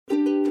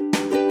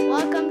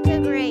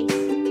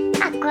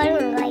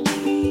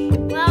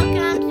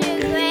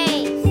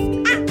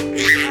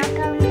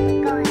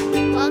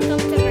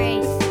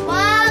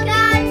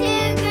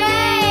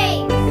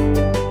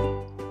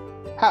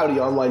Howdy,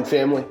 online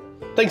family.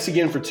 Thanks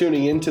again for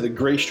tuning in to the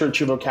Grace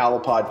Church of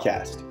Ocala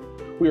podcast.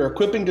 We are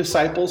equipping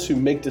disciples who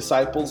make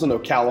disciples in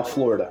Ocala,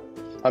 Florida.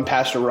 I'm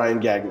Pastor Ryan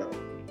Gagnon.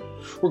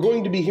 We're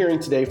going to be hearing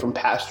today from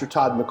Pastor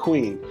Todd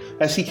McQueen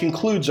as he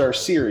concludes our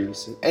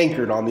series,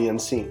 Anchored on the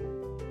Unseen.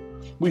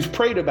 We've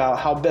prayed about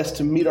how best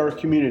to meet our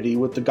community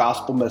with the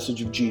gospel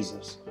message of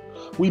Jesus.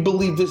 We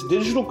believe this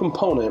digital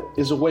component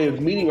is a way of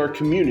meeting our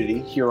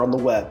community here on the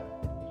web.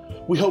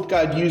 We hope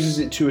God uses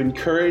it to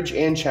encourage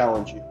and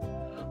challenge you.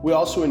 We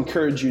also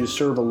encourage you to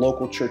serve a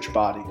local church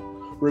body.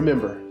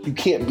 Remember, you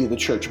can't be the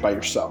church by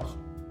yourself.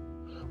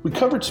 We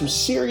covered some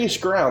serious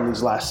ground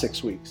these last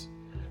 6 weeks.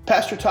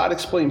 Pastor Todd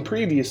explained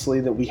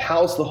previously that we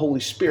house the Holy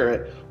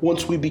Spirit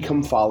once we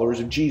become followers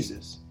of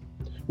Jesus.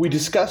 We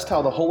discussed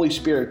how the Holy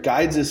Spirit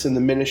guides us in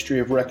the ministry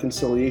of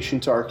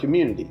reconciliation to our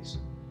communities.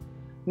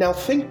 Now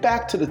think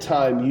back to the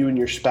time you and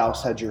your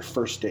spouse had your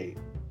first date.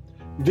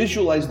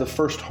 Visualize the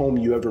first home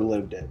you ever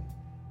lived in.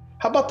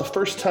 How about the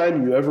first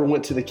time you ever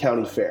went to the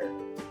county fair?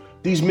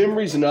 These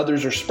memories and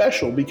others are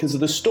special because of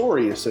the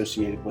story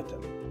associated with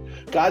them.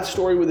 God's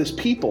story with his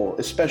people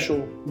is special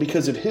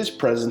because of his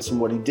presence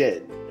and what he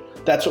did.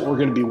 That's what we're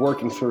going to be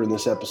working through in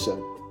this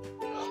episode.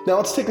 Now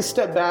let's take a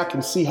step back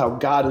and see how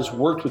God has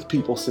worked with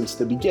people since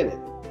the beginning.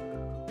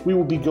 We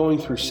will be going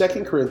through 2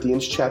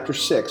 Corinthians chapter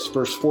 6,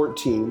 verse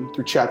 14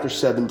 through chapter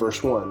 7,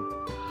 verse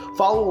 1.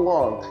 Follow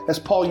along as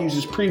Paul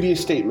uses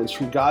previous statements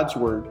from God's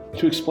word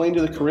to explain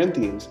to the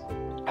Corinthians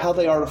how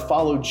they are to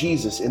follow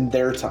Jesus in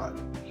their time.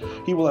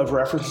 He will have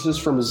references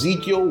from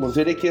Ezekiel,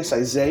 Leviticus,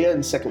 Isaiah,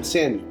 and 2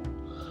 Samuel.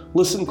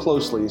 Listen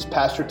closely as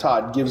Pastor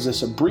Todd gives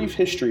us a brief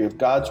history of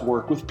God's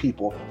work with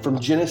people from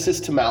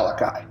Genesis to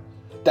Malachi.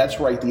 That's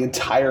right, the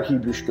entire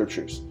Hebrew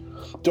Scriptures.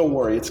 Don't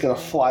worry, it's going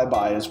to fly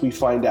by as we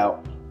find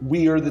out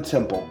we are the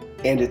temple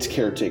and its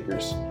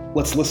caretakers.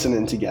 Let's listen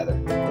in together.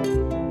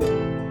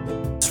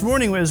 This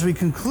morning, as we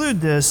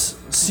conclude this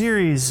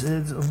series,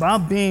 it's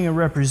about being a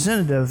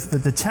representative,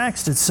 but the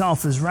text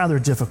itself is rather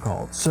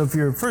difficult. So if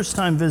you're first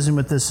time visiting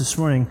with us this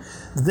morning,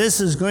 this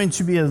is going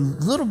to be a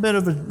little bit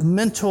of a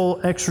mental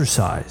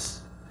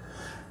exercise.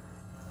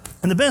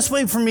 And the best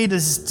way for me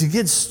to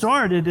get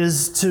started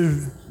is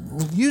to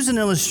use an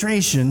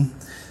illustration.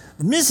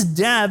 Miss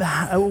Deb,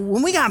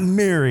 when we got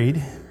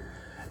married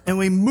and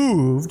we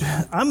moved,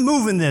 I'm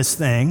moving this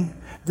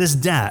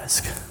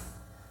desk.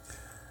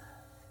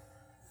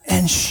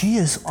 And she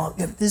is,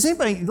 does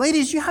anybody,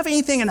 ladies, do you have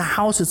anything in the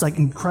house that's like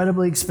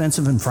incredibly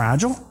expensive and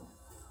fragile?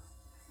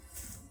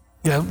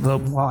 Yeah,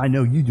 well, I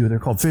know you do. They're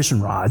called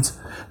fishing rods.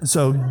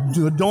 So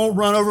don't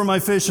run over my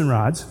fishing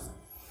rods.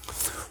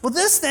 Well,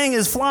 this thing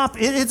is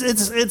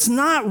it's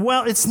not,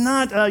 well, it's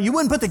not, you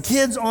wouldn't put the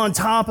kids on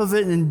top of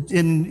it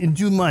and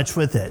do much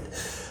with it.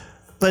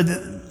 But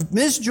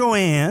Miss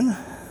Joanne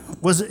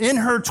was in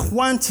her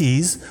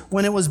 20s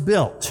when it was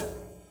built.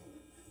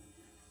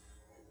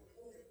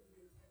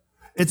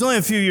 It's only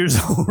a few years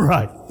old,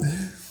 right?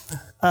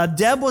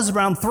 Deb was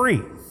around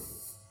 3.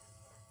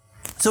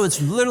 So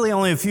it's literally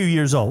only a few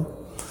years old.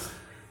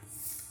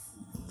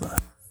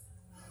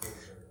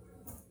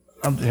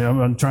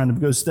 I'm trying to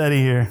go steady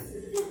here.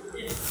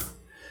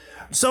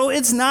 So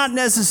it's not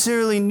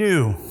necessarily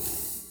new.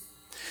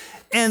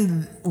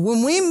 And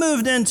when we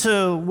moved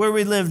into where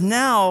we live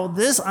now,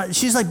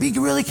 she's like, be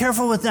really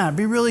careful with that.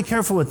 Be really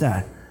careful with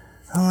that.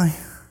 I'm like,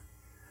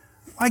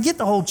 I get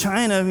the whole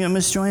China.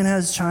 Miss Joanne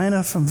has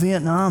China from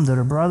Vietnam that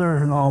her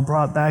brother-in-law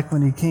brought back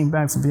when he came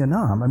back from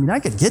Vietnam. I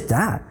could get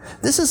that.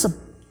 This is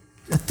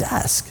a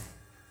desk.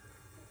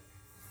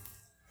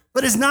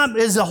 But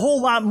it's a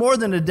whole lot more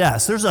than a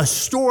desk. There's a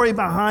story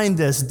behind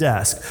this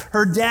desk.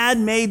 Her dad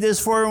made this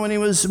for her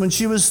when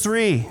she was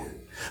 3.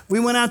 We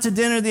went out to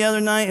dinner the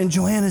other night, and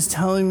Joanne is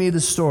telling me the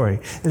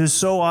story. It is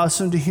so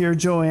awesome to hear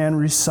Joanne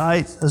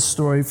recite a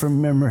story from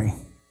memory.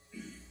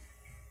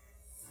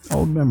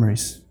 Old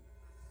memories.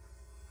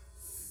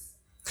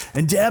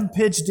 And Deb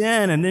pitched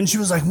in, and then she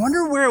was like,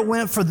 wonder where it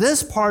went for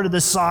this part of the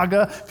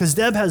saga, because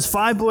Deb has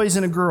 5 boys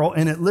and a girl,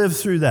 and it lived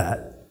through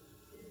that.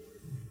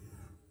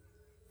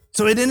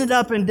 So it ended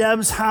up in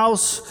Deb's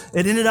house.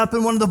 It ended up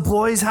in one of the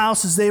boys'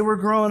 house as they were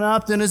growing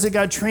up. Then as it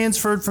got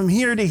transferred from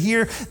here to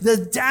here, the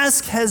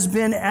desk has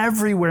been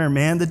everywhere,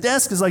 man. The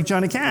desk is like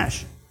Johnny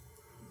Cash.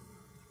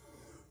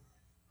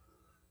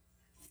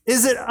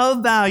 Is it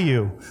of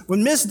value?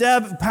 When Miss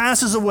Deb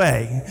passes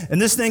away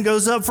and this thing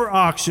goes up for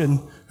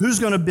auction, who's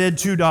going to bid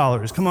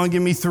 $2? Come on,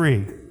 give me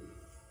 3.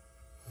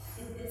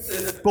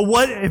 But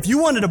what if you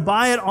wanted to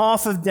buy it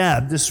off of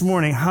Deb this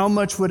morning, how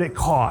much would it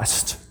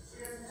cost?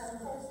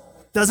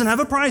 Doesn't have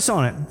a price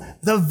on it.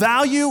 The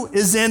value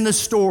is in the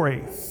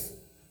story.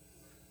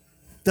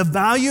 The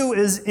value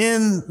is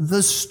in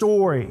the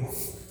story.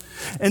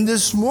 And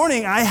this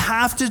morning, I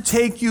have to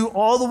take you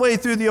all the way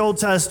through the Old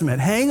Testament.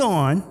 Hang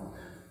on.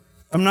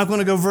 I'm not going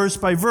to go verse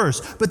by verse.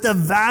 But the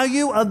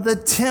value of the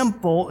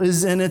temple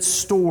is in its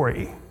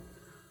story.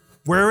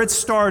 where it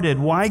started,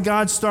 why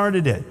God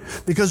started it,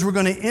 because we're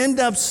going to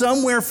end up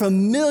somewhere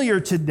familiar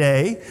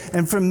today,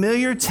 and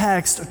familiar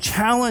text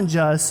challenge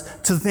us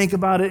to think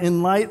about it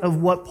in light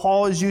of what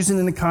Paul is using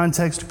in the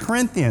context of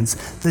Corinthians,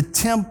 the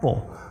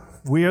temple.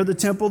 We are the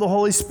temple of the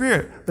Holy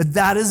Spirit, but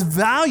that is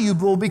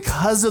valuable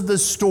because of the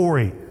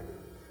story.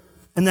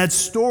 And that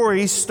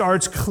story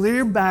starts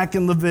clear back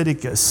in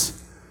Leviticus.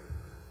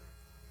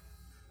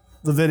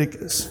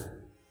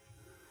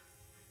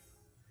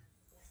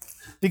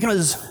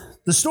 Because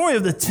the story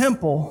of the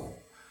temple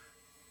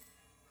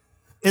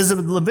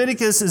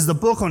Leviticus is the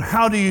book on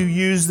how do you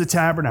use the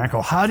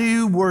tabernacle. How do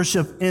you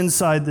worship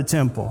inside the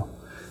temple?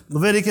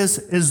 Leviticus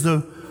is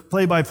the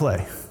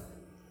play-by-play.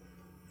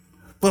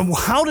 But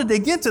how did they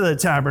get to the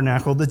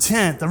tabernacle, the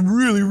tent, the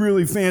really,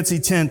 really fancy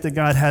tent that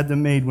God had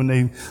them made when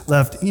they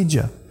left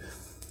Egypt?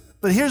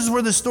 But here's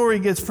where the story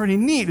gets pretty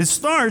neat. It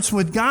starts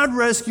with God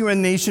rescuing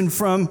a nation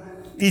from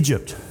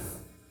Egypt.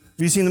 Have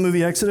you seen the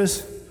movie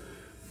Exodus?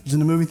 It's in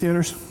the movie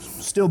theaters.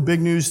 Still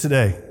big news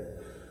today.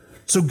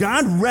 So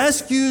God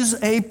rescues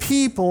a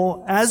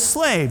people as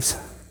slaves.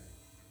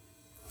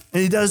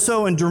 And he does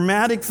so in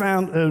dramatic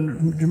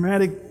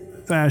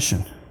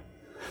fashion.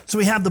 So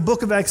we have the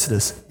book of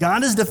Exodus.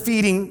 God is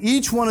defeating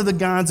each one of the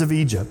gods of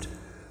Egypt.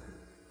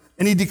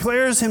 And he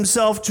declares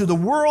himself to the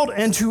world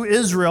and to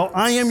Israel,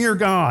 I am your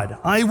God.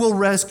 I will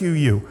rescue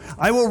you.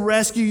 I will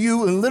rescue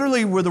you. And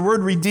literally where the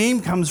word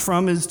redeem comes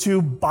from is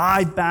to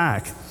buy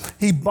back.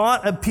 He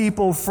bought a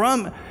people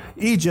from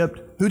Egypt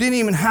who didn't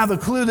even have a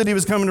clue that he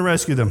was coming to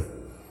rescue them.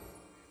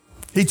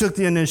 He took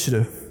the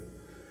initiative.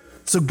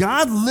 So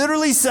God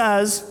literally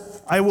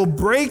says, I will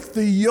break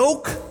the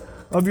yoke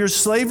of your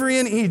slavery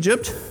in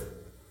Egypt,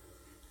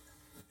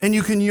 and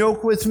you can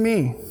yoke with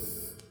me.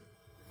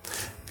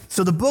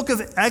 So the book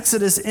of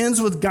Exodus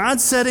ends with God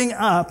setting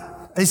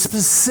up a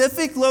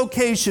specific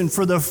location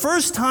for the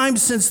first time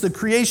since the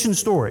creation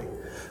story.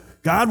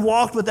 God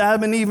walked with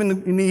Adam and Eve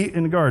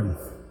in the garden.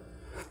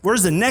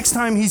 Where's the next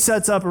time he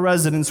sets up a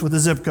residence with a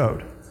zip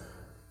code?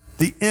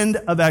 The end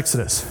of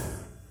Exodus.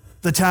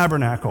 The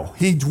tabernacle.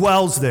 He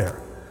dwells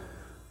there.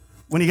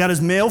 When he got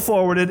his mail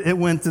forwarded, it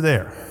went to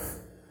there.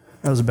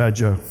 That was a bad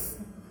joke.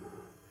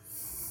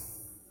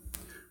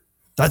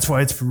 That's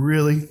why it's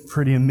really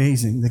pretty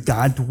amazing that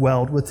God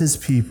dwelled with his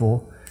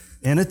people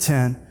in a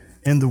tent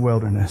in the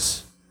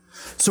wilderness.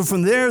 So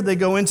from there, they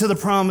go into the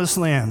promised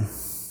land.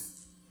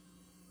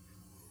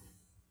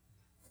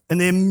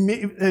 And they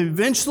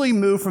eventually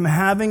move from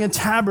having a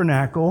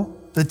tabernacle,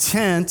 the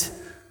tent,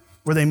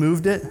 where they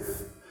moved it.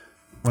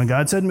 When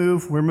God said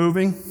move, we're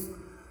moving,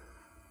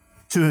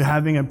 to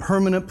having a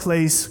permanent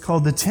place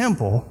called the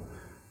temple.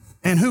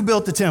 And who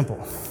built the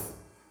temple?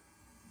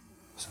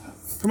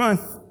 Come on.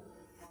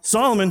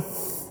 Solomon.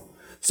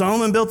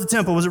 Solomon built the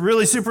temple. Was it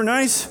really super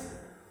nice?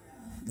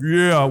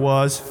 Yeah, it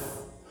was.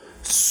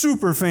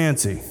 Super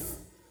fancy.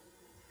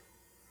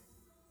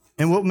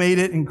 And what made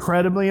it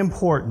incredibly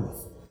important?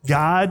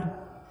 God,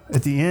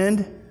 at the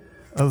end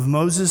of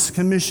Moses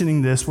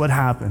commissioning this, what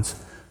happens?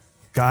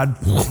 God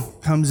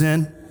comes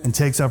in and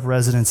takes up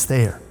residence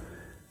there.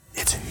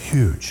 It's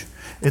huge.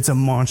 It's a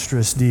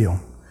monstrous deal.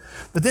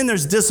 But then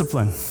there's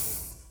discipline.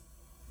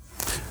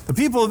 The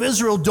people of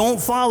Israel don't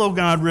follow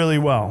God really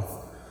well.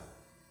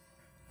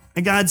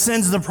 And God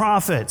sends the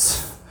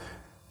prophets,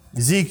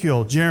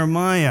 Ezekiel,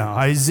 Jeremiah,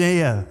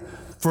 Isaiah,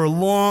 for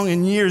long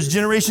and years,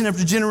 generation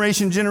after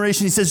generation.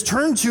 He says,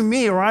 turn to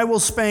me or I will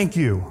spank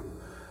you.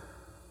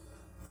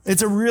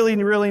 It's a really,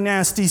 really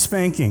nasty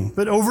spanking.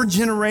 But over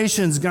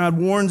generations, God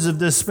warns of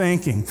this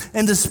spanking.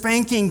 And the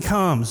spanking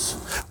comes.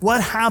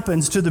 What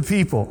happens to the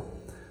people?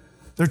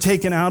 They're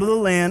taken out of the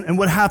land, and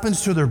what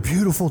happens to their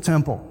beautiful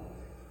temple?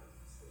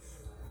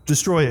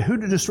 Destroy it. Who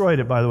destroyed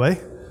it, by the way?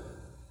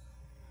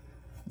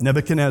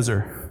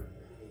 Nebuchadnezzar.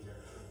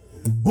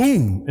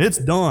 Boom, it's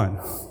done.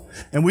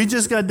 And we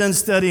just got done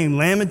studying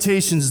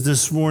Lamentations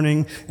this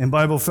morning in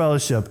Bible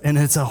Fellowship, and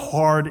it's a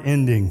hard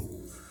ending.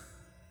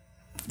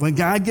 When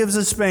God gives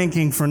a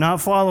spanking for not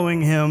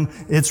following him,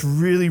 it's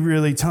really,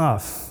 really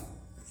tough.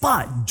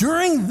 But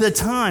during the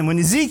time when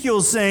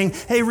Ezekiel's saying,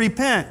 hey,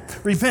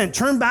 repent,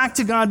 turn back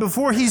to God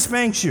before he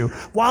spanks you,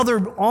 while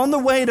they're on the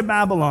way to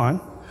Babylon,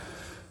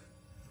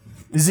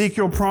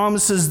 Ezekiel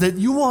promises that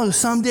you will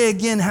someday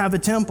again have a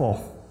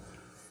temple.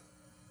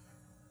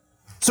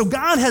 So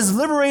God has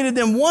liberated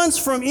them once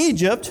from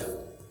Egypt,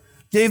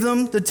 gave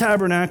them the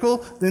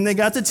tabernacle, then they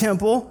got the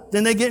temple,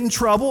 then they get in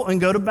trouble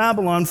and go to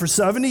Babylon for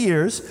 70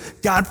 years.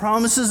 God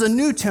promises a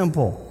new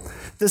temple.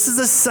 This is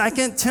the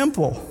second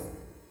temple.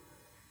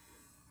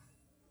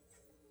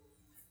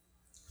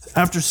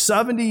 After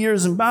 70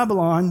 years in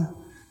Babylon,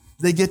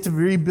 they get to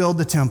rebuild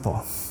the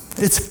temple.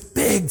 It's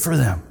big for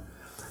them.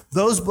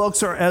 Those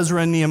books are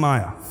Ezra and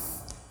Nehemiah.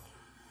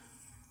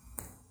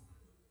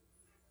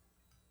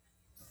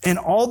 And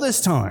all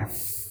this time,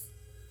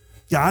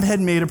 God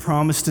had made a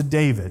promise to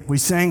David. We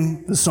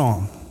sang the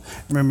song.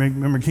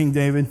 Remember King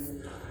David?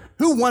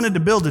 Who wanted to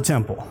build a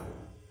temple?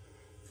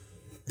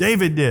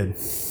 David did.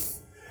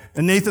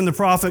 And Nathan the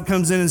prophet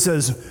comes in and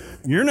says,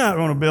 you're not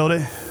going to build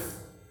it.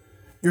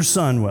 Your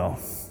son will.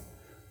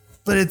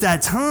 But at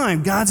that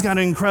time, God's got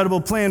an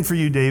incredible plan for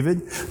you,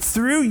 David.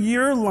 Through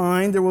your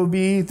line, there will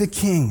be the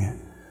king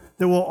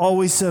that will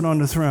always sit on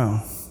the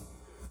throne,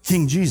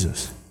 King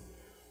Jesus.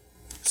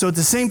 So at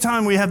the same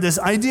time, we have this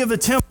idea of a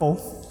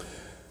temple.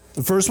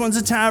 The first one's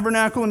a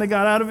tabernacle when they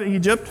got out of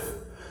Egypt.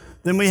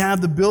 Then we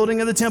have the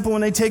building of the temple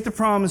when they take the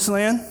promised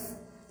land.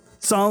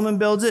 Solomon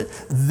builds it.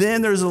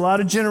 Then there's a lot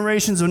of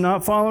generations of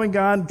not following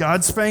God.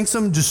 God spanks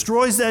them,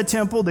 destroys that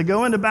temple. They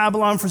go into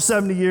Babylon for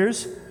 70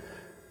 years.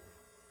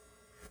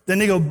 Then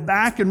they go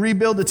back and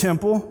rebuild the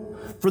temple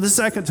for the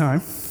second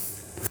time.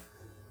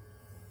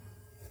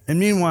 And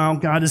meanwhile,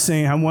 God is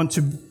saying, I want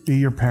to be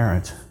your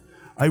parent.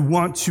 I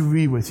want to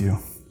be with you.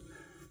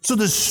 So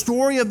the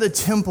story of the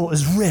temple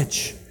is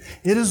rich.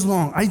 It is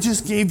long. I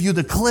just gave you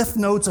the cliff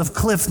notes of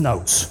cliff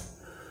notes.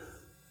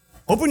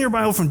 Open your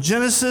Bible from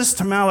Genesis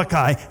to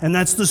Malachi, and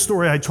that's the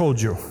story I told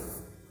you.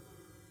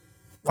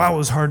 Wow, it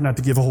was hard not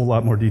to give a whole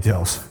lot more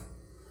details.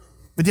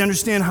 But do you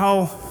understand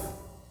how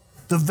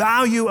the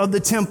value of the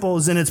temple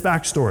is in its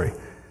backstory?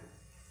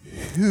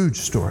 Huge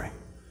story.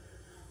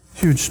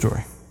 Huge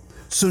story.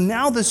 So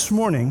now this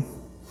morning,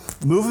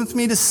 move with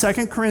me to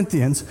 2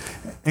 Corinthians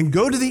and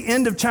go to the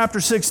end of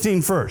chapter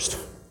 16 first.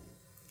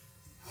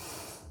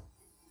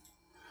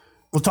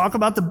 We'll talk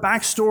about the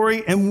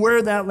backstory and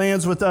where that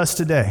lands with us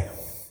today.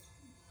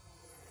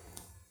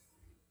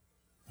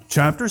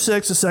 Chapter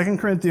 6 of 2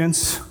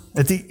 Corinthians,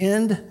 at the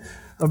end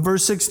of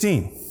verse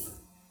 16.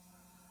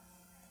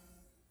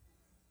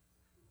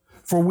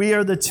 For we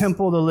are the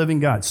temple of the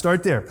living God.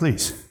 Start there,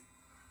 please.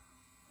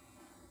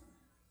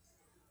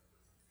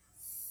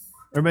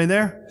 Everybody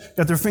there?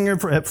 Got their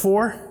finger at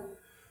 4?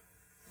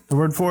 The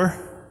word 4?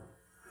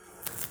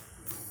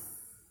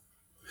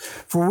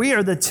 For we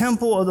are the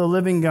temple of the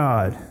living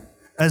God,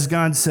 as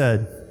God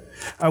said,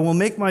 I will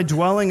make my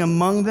dwelling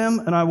among them,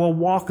 and I will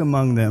walk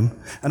among them,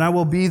 and I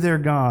will be their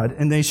God,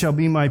 and they shall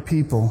be my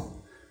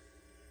people.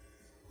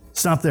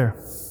 Stop there.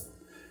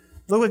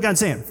 Look what God's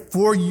saying.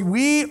 For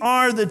we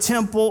are the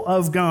temple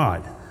of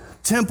God,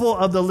 temple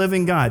of the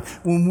living God.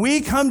 When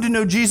we come to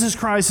know Jesus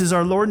Christ as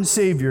our Lord and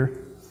Savior,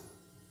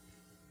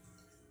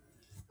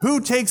 who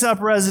takes up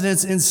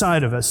residence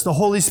inside of us? The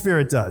Holy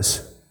Spirit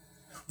does.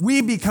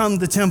 We become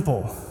the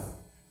temple.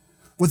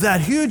 With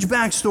that huge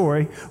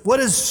backstory, what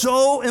is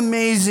so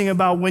amazing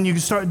about when you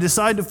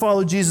decide to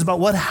follow Jesus, about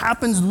what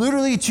happens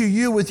literally to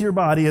you with your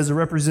body as a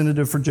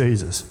representative for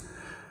Jesus?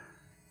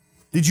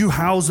 Did you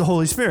house the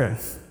Holy Spirit?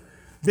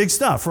 Big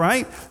stuff,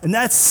 right? And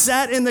that's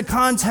set in the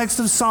context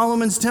of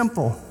Solomon's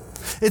temple.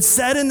 It's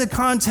set in the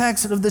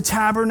context of the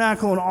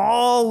tabernacle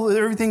and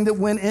everything that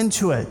went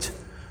into it.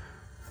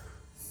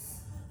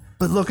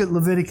 But look at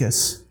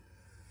Leviticus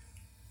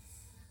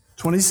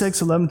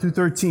 26, 11 through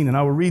 13, and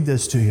I will read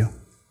this to you.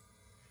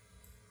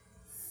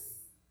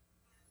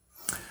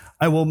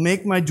 I will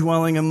make my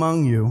dwelling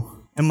among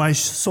you, and my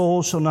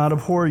soul shall not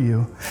abhor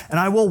you. And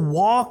I will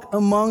walk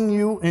among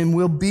you and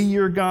will be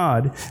your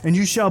God, and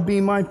you shall be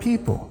my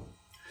people.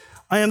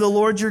 I am the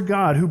Lord your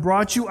God, who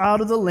brought you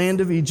out of the land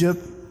of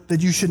Egypt,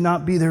 that you should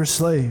not be their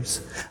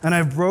slaves. And I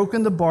have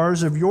broken the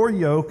bars of your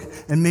yoke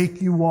and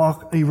make you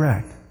walk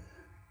erect.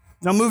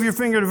 Now move your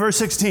finger to verse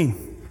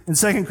 16 in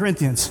 2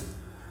 Corinthians.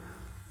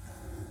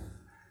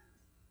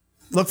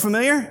 Look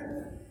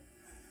familiar?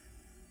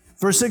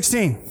 Verse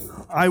 16.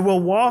 I will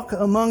walk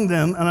among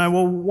them, and I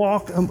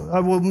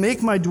will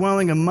make my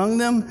dwelling among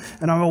them,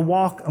 and I will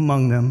walk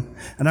among them,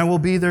 and I will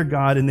be their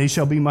God, and they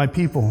shall be my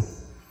people.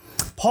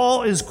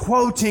 Paul is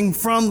quoting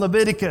from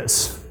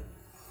Leviticus.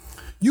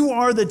 You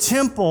are the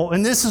temple,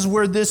 and this is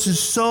where this is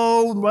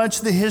so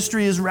much the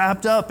history is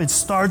wrapped up. It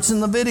starts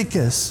in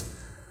Leviticus.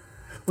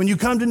 When you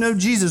come to know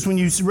Jesus, when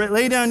you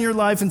lay down your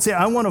life and say,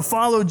 I want to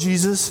follow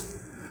Jesus,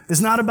 it's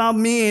not about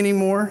me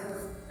anymore.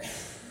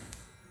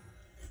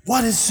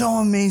 What is so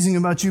amazing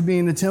about you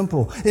being the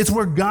temple? It's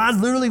where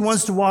God literally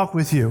wants to walk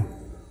with you.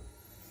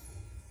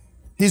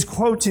 He's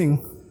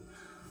quoting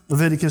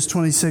Leviticus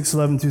 26,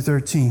 11 through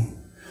 13.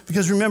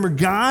 Because remember,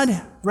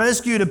 God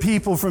rescued a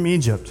people from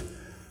Egypt.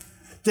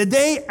 Did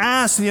they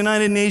ask the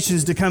United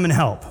Nations to come and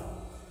help?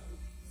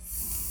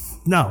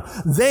 No.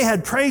 They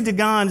had prayed to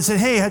God and said,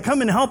 hey,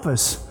 come and help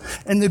us.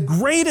 And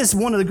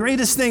one of the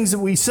greatest things that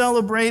we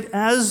celebrate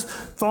as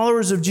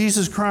followers of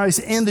Jesus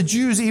Christ, and the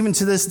Jews even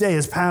to this day,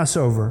 is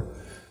Passover.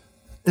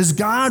 Is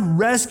God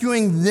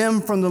rescuing them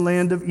from the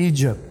land of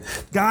Egypt.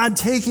 God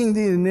taking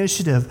the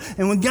initiative.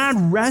 And when God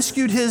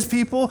rescued his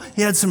people,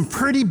 he had some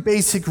pretty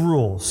basic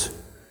rules.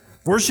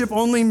 Worship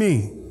only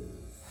me.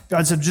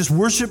 God said, just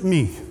worship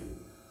me.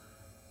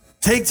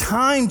 Take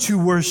time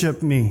to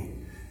worship me.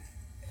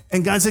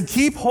 And God said,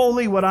 keep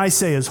holy what I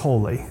say is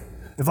holy.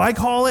 If I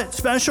call it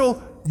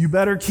special, you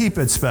better keep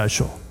it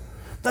special.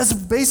 That's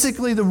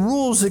basically the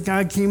rules that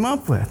God came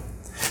up with.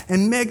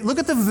 And look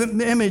at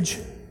the image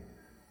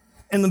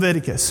in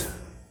Leviticus.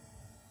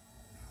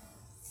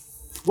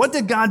 What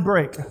did God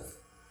break?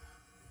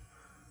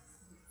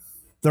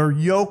 Their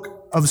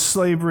yoke of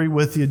slavery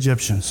with the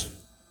Egyptians.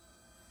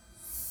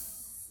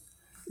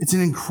 It's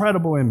an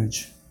incredible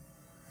image.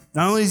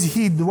 Not only is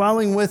he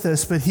dwelling with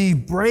us, but he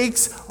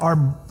breaks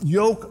our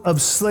yoke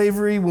of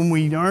slavery when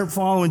we aren't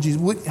following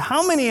Jesus.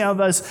 How many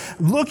of us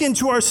look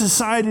into our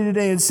society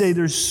today and say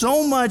there's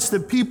so much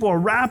that people are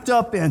wrapped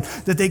up in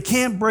that they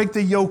can't break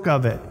the yoke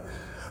of it?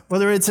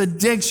 Whether it's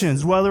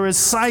addictions, whether it's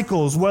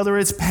cycles, whether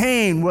it's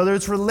pain, whether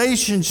it's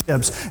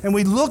relationships. And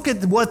we look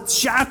at what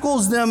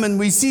shackles them and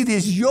we see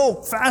this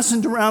yoke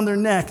fastened around their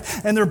neck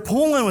and they're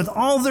pulling with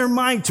all their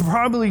might to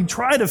probably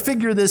try to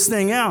figure this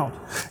thing out.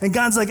 And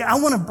God's like, I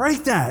want to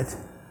break that.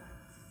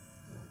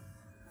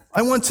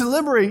 I want to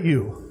liberate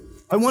you.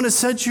 I want to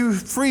set you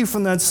free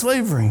from that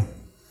slavery.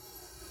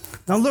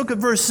 Now look at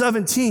verse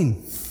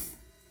 17.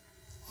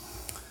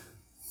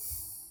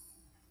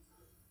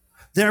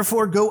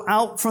 Therefore, go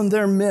out from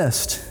their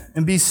midst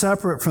and be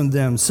separate from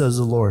them, says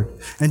the Lord,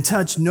 and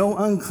touch no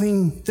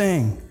unclean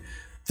thing.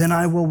 Then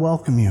I will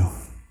welcome you.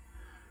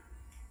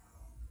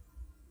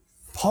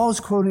 Paul is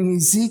quoting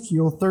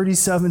Ezekiel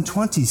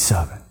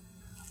 37:27.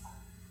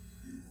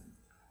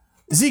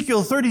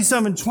 Ezekiel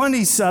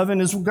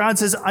 37:27 is where God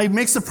says, I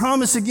makes the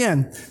promise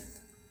again.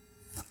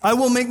 I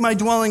will make my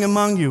dwelling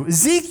among you.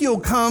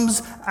 Ezekiel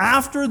comes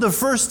after the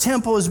first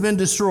temple has been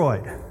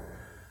destroyed.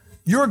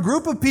 You're a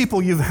group of people,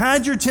 you've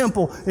had your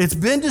temple, it's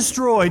been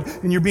destroyed,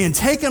 and you're being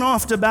taken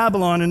off to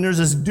Babylon, and there's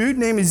this dude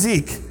named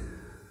Ezekiel.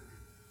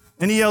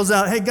 And he yells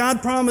out, hey,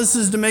 God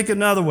promises to make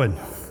another one.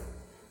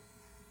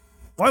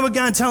 Why would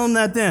God tell him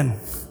that then?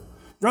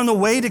 They're on the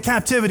way to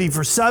captivity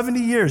for 70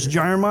 years.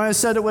 Jeremiah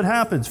said it would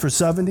happen for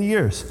 70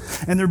 years.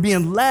 And they're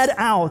being led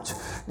out,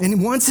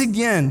 and once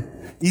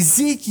again,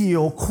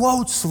 Ezekiel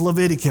quotes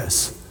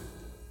Leviticus.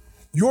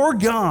 Your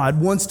God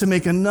wants to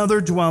make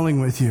another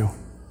dwelling with you.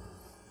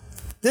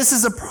 This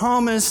is a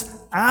promise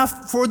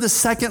for the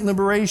second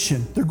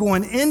liberation. They're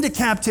going into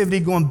captivity,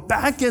 going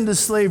back into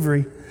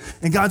slavery,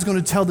 and God's going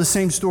to tell the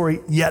same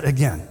story yet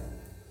again.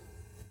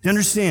 You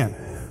understand?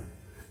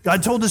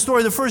 God told the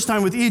story the first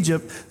time with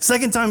Egypt.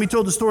 Second time he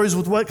told the stories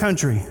with what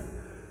country?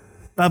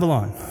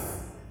 Babylon.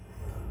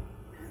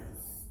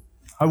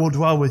 I will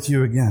dwell with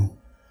you again.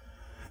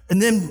 And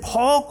then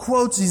Paul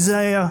quotes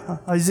Isaiah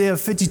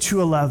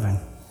 52:11.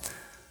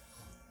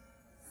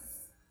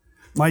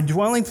 My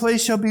dwelling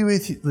place shall be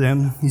with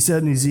them, he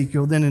said in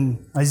Ezekiel. Then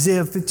in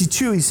Isaiah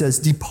 52, he says,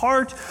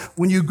 depart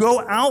when you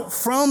go out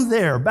from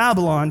there,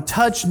 Babylon,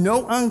 touch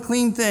no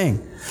unclean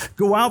thing.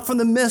 Go out from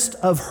the midst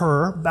of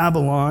her,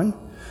 Babylon.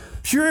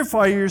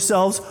 Purify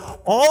yourselves,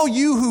 all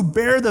you who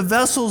bear the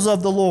vessels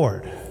of the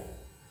Lord.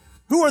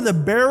 Who are the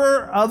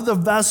bearer of the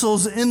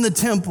vessels in the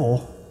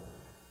temple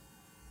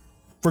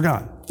for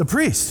God? The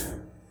priest.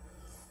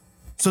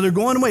 So they're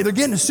going away. They're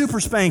getting a super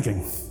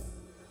spanking.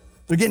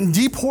 They're getting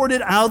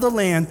deported out of the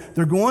land.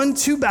 They're going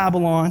to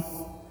Babylon.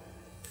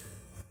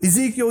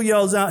 Ezekiel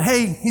yells out,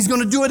 hey, he's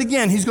going to do it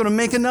again. He's going to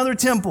make another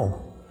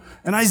temple.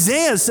 And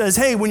Isaiah says,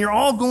 hey, when you're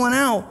all going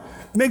out,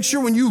 make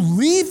sure when you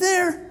leave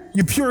there,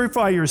 you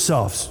purify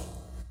yourselves.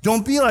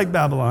 Don't be like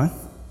Babylon.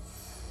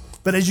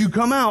 But as you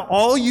come out,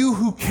 all you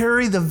who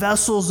carry the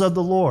vessels of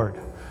the Lord.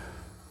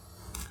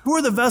 Who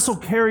are the vessel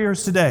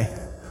carriers today?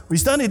 We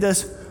studied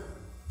this.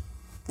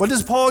 What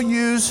does Paul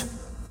use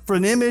for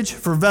an image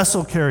for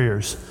vessel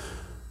carriers?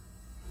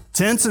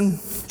 Tents and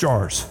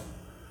jars.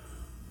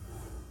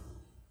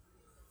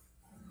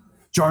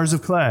 Jars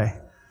of clay.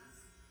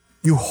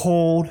 You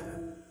hold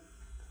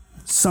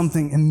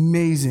something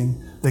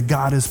amazing that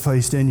God has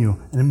placed in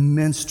you, an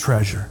immense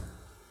treasure.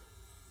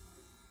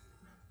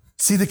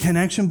 See the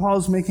connection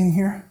Paul's making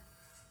here?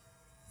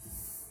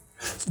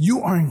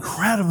 You are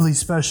incredibly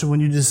special when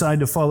you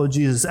decide to follow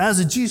Jesus. As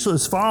a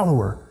Jesus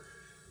follower,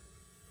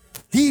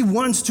 he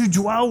wants to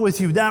dwell with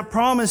you. That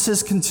promise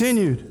has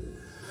continued.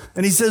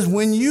 And he says,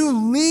 when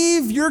you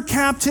leave your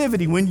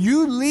captivity, when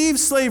you leave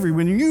slavery,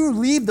 when you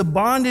leave the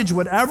bondage,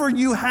 whatever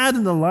you had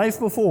in the life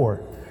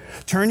before,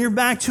 turn your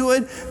back to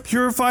it,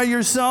 purify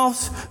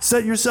yourselves,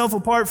 set yourself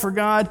apart for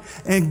God,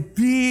 and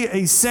be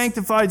a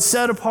sanctified,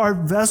 set-apart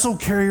vessel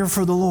carrier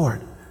for the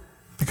Lord.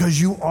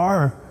 Because you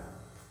are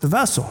the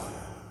vessel.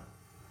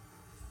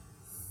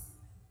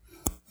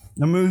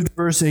 Now move to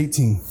verse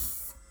 18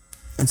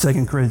 in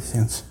 2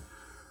 Corinthians.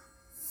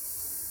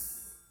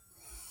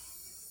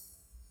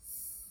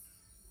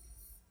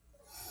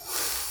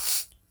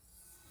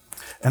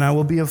 And I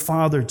will be a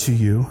father to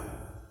you,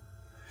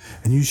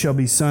 and you shall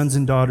be sons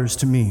and daughters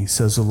to me,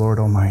 says the Lord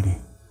Almighty.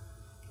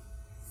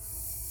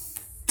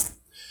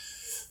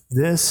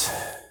 This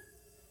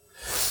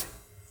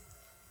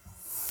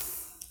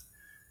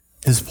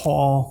is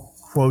Paul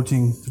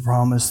quoting the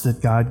promise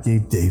that God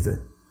gave David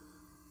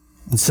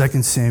in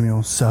 2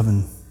 Samuel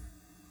 7.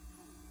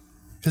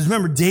 Because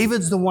remember,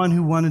 David's the one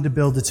who wanted to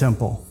build the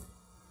temple.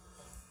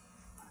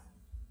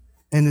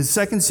 And in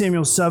 2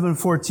 Samuel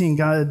 7:14,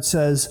 God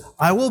says,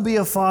 I will be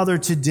a father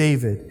to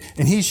David,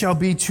 and he shall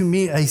be to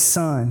me a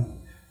son.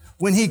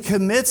 When he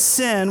commits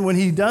sin, when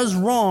he does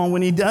wrong,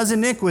 when he does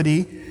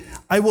iniquity,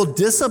 I will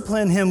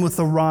discipline him with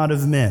the rod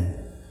of men.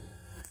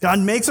 God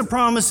makes a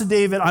promise to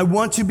David, I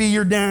want to be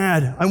your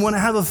dad. I want to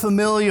have a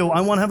familial, I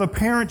want to have a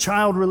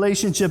parent-child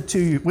relationship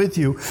with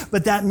you,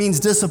 but that means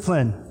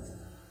discipline.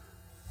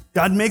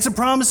 God makes a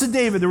promise to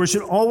David there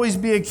should always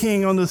be a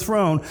king on the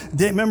throne.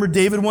 Remember,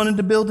 David wanted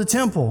to build a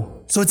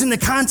temple. So it's in the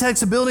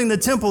context of building the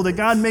temple that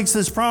God makes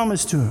this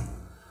promise to him.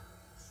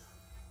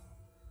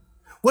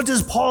 What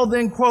does Paul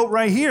then quote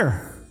right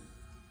here?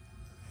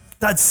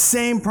 That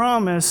same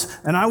promise,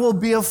 and I will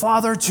be a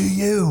father to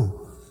you.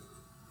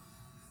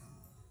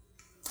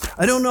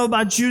 I don't know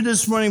about you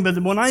this morning,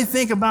 but when I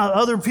think about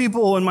other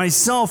people and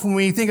myself, when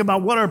we think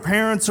about what our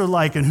parents are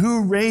like and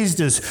who raised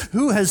us,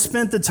 who has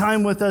spent the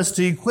time with us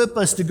to equip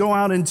us to go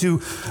out into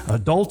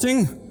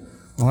adulting,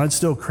 well, that's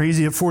still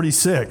crazy at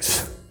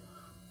 46.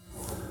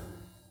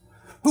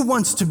 Who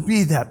wants to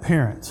be that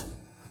parent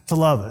to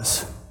love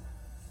us?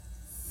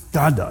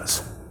 God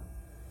does.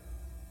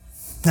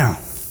 Now,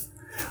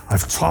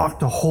 I've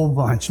talked a whole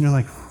bunch, and you're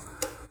like,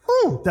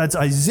 whew, that's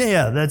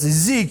Isaiah, that's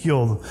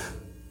Ezekiel,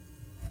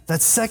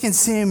 that's 2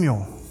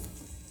 Samuel.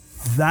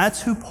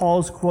 That's who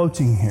Paul's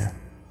quoting here.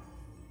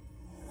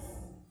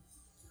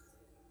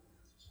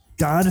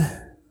 God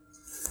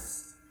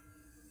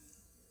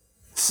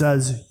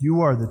says,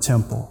 you are the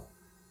temple.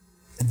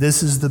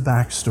 This is the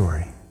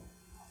backstory.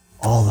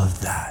 All of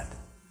that.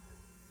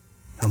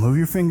 Now move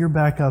your finger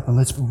back up and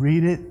let's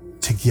read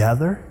it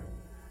together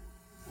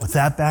with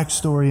that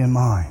backstory in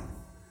mind.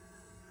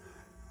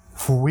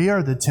 For we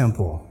are the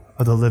temple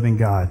of the living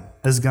God.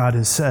 As God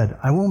has said,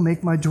 I will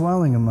make my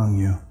dwelling among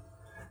you,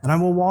 and I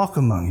will walk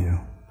among you,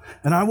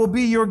 and I will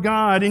be your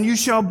God, and you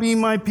shall be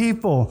my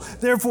people.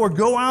 Therefore,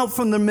 go out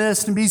from the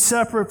midst and be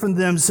separate from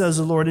them, says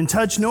the Lord, and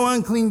touch no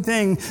unclean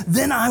thing.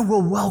 Then I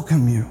will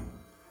welcome you.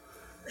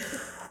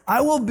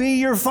 I will be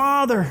your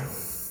father,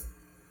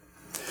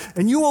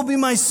 and you will be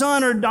my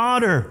son or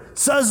daughter,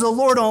 says the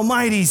Lord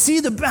Almighty. See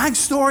the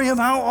backstory of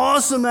how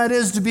awesome that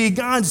is to be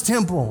God's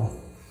temple.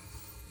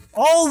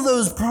 All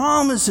those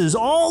promises,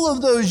 all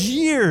of those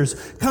years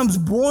comes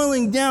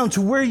boiling down to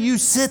where you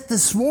sit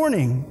this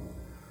morning.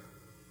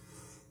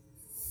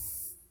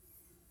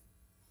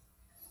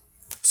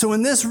 So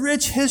in this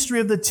rich history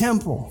of the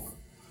temple,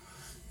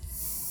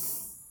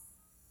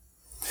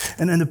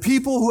 and then the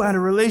people who had a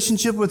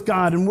relationship with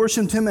God and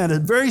worshiped Him at a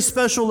very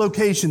special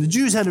location, the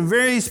Jews had a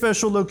very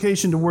special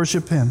location to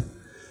worship Him.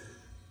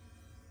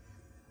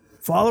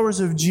 Followers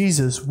of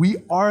Jesus, we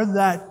are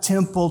that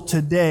temple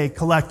today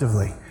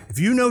collectively. If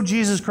you know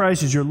Jesus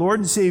Christ as your Lord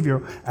and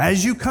Savior,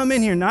 as you come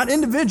in here, not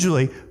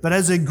individually, but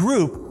as a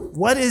group,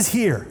 what is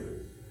here?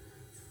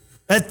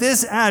 At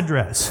this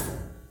address.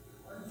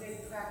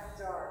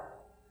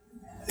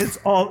 It's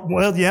all,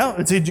 well, yeah,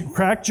 it's a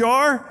cracked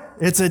jar,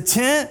 it's a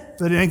tent,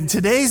 but in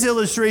today's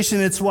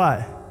illustration, it's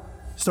what?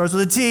 Starts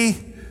with a T.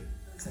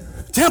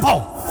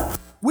 Temple.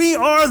 We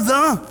are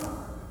the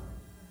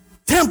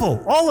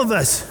temple. All of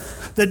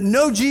us that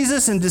know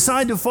Jesus and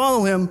decide to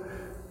follow Him,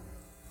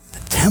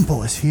 the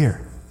temple is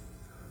here.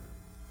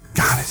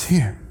 God is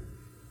here.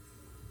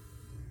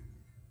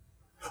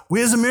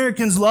 We as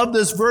Americans love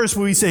this verse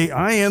where we say,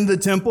 I am the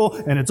temple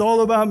and it's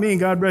all about me and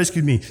God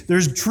rescued me.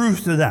 There's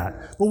truth to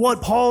that. But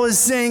what Paul is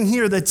saying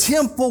here, the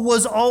temple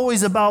was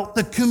always about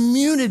the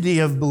community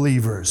of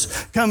believers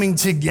coming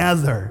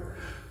together.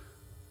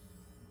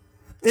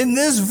 In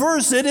this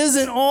verse, it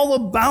isn't all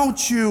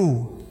about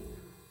you.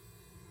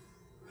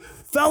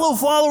 Fellow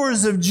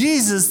followers of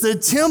Jesus, the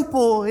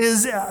temple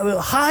is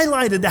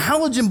highlighted. The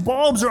halogen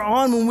bulbs are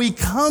on when we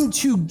come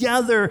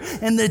together,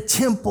 and the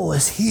temple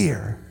is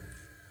here.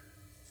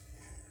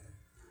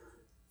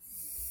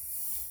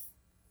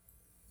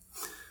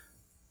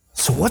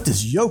 So what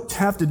does yoked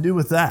have to do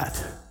with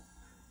that?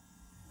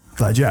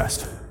 Glad you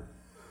asked.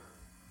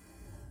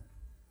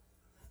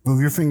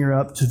 Move your finger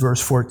up to verse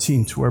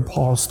 14, to where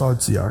Paul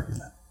starts the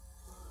argument.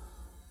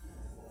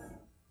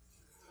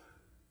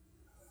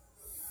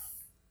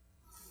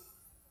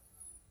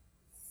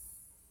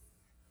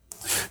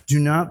 Do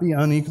not be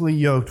unequally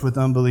yoked with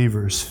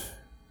unbelievers.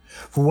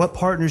 For what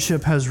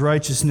partnership has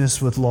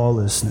righteousness with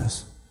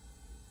lawlessness?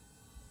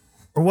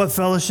 Or what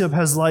fellowship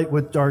has light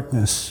with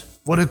darkness?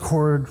 What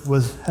accord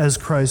has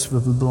Christ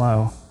with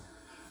Belial?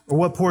 Or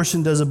what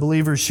portion does a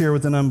believer share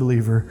with an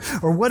unbeliever?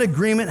 Or what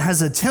agreement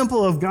has a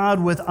temple of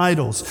God with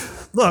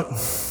idols? Look,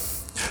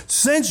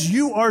 since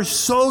you are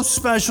so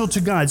special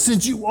to God,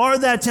 since you are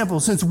that temple,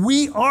 since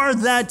we are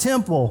that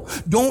temple,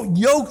 don't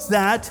yoke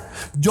that.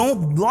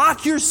 Don't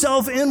lock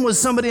yourself in with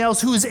somebody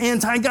else who is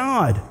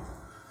anti-God.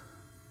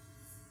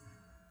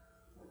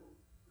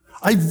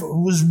 I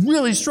was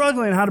really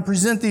struggling how to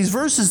present these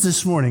verses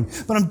this morning,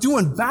 but I'm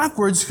doing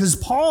backwards because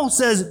Paul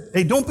says,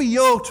 hey, don't be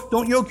yoked.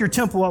 Don't yoke your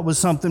temple up with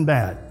something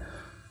bad.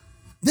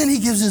 Then he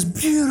gives this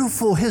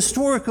beautiful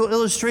historical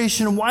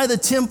illustration of why the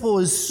temple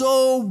is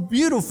so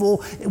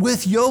beautiful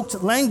with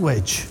yoked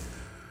language.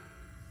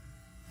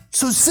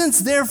 So since,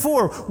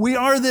 therefore, we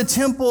are the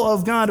temple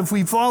of God, if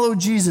we follow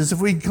Jesus,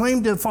 if we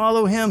claim to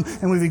follow Him,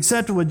 and we've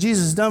accepted what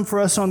Jesus has done for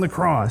us on the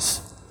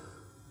cross,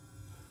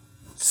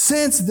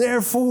 since,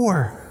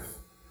 therefore,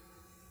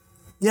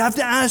 you have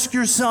to ask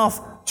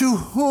yourself, to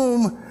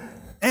whom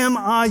am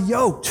I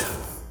yoked?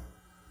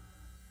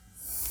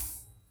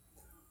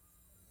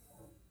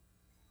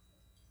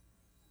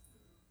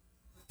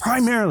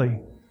 Primarily,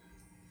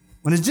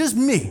 when it's just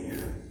me,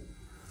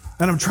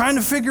 and I'm trying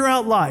to figure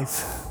out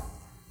life,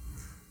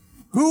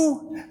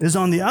 who is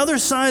on the other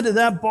side of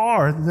that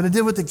bar that I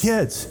did with the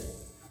kids?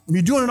 Are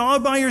you doing it all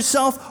by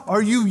yourself?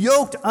 Are you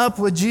yoked up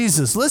with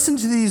Jesus? Listen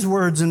to these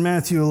words in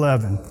Matthew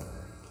 11.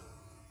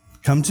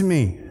 Come to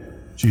me,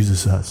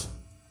 Jesus says,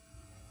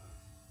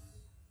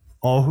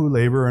 all who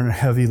labor and are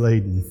heavy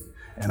laden,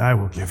 and I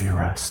will give you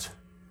rest.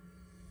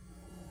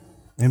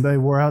 Anybody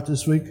wore out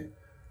this week?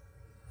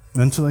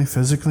 Mentally,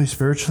 physically,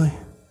 spiritually?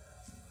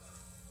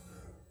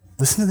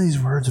 Listen to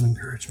these words of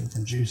encouragement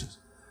from Jesus.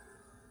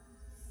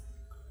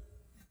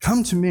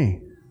 Come to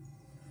me,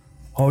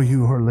 all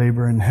you who are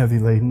laboring and heavy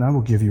laden, I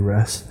will give you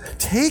rest.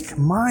 Take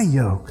my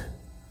yoke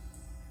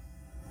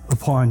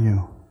upon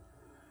you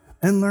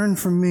and learn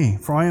from me,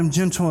 for I am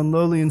gentle and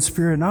lowly in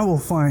spirit,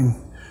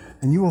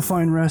 and you will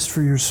find rest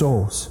for your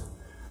souls.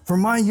 For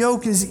my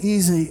yoke is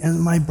easy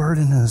and my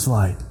burden is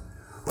light.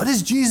 What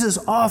is Jesus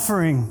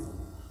offering?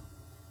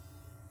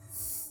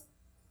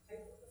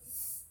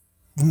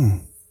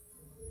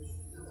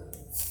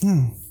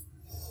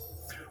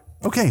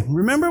 Okay,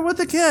 remember with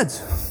the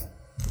kids.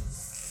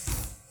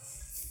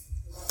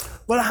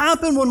 What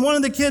happened when one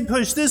of the kids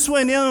pushed this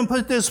way and the other one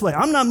pushed this way?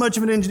 I'm not much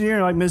of an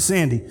engineer like Miss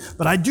Sandy,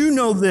 but I do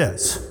know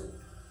this.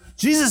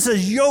 Jesus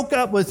says, yoke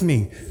up with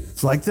me.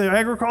 It's like the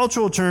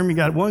agricultural term. You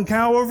got one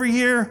cow over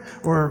here,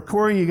 or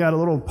Corey, you got a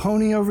little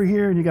pony over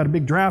here, and you got a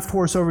big draft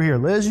horse over here.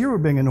 Liz, you were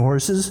big into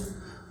horses.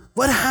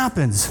 What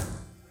happens?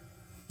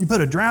 You put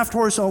a draft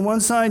horse on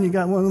one side, and you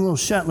got one of the little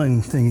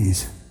Shetland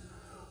thingies.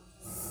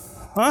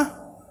 Huh?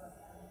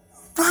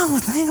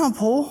 Oh, hang on,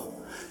 Paul.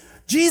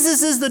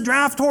 Jesus is the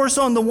draft horse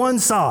on the one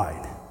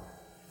side.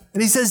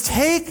 And he says,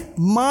 take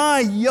my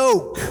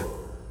yoke.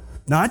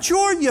 Not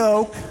your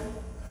yoke.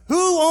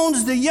 Who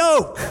owns the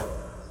yoke?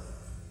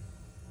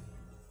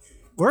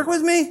 Work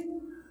with me?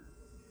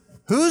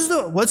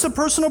 What's the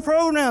personal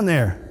pronoun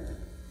there?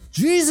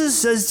 Jesus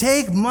says,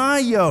 take my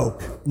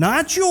yoke.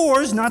 Not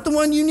yours, not the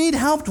one you need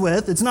help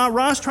with. It's not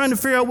Ross trying to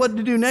figure out what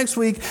to do next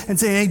week and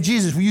say, hey,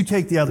 Jesus, will you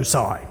take the other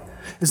side?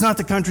 It's not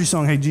the country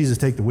song, hey, Jesus,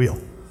 take the wheel.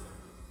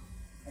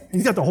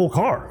 He's got the whole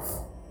car.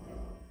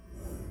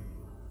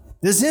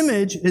 This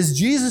image is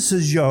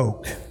Jesus'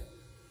 yoke.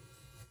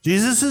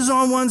 Jesus is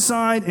on one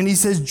side, and he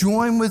says,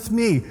 join with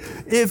me.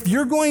 If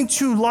you're going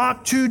to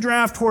lock two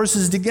draft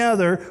horses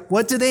together,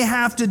 what do they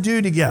have to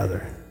do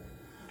together?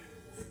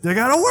 They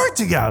got to work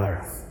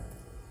together.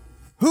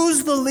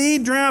 Who's the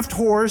lead draft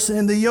horse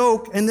in the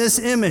yoke in this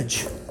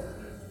image?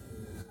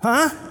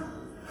 Huh?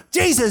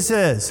 Jesus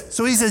is.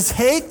 So he says,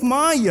 take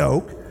my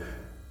yoke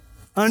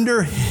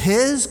under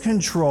his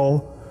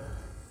control,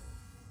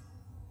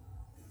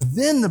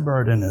 then the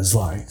burden is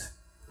light.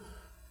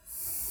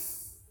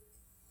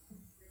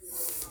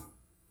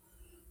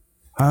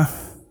 Huh?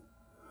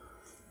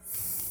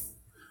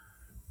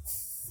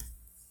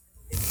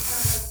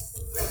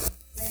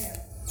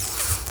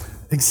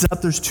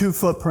 Except there's two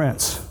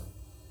footprints.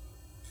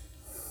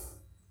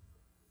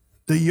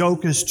 The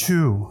yoke is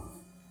two.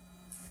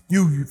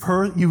 You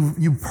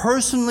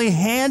personally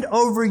hand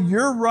over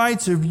your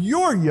rights of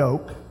your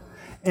yoke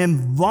and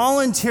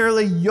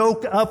voluntarily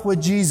yoke up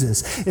with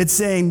Jesus. It's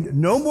saying,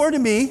 no more to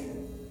me.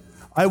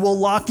 I will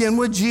lock in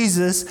with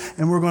Jesus,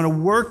 and we're going to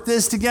work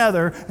this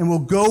together, and we'll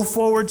go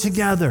forward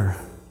together.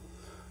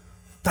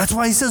 That's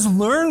why he says,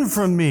 learn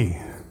from me.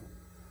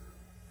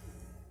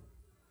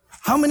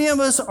 How many of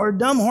us are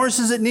dumb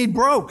horses that need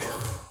broke?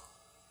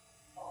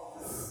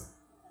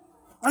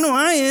 I know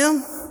I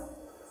am.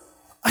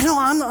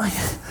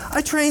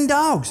 I train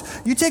dogs.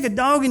 You take a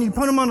dog and you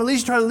put them on a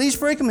leash, try to leash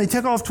break them, they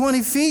take off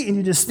 20 feet, and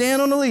you just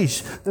stand on the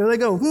leash. There they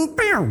go.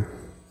 Bam!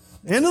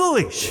 End of the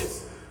leash.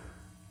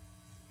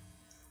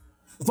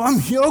 If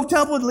I'm yoked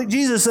up with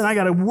Jesus and I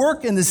got to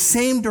work in the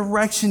same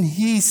direction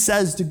he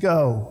says to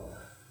go,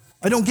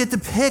 I don't get to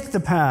pick the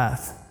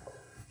path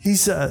he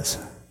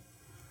says.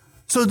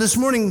 So this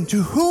morning,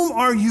 to whom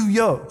are you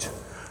yoked?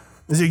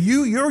 Is it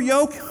your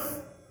yoke?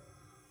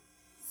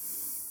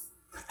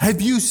 Have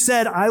you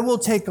said, I will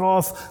take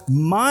off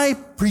my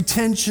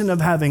pretension of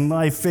having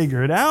life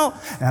figured out,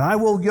 and I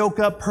will yoke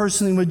up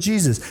personally with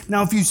Jesus?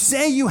 Now, if you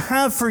say you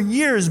have for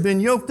years been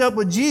yoked up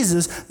with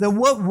Jesus, then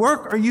what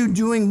work are you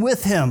doing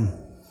with him?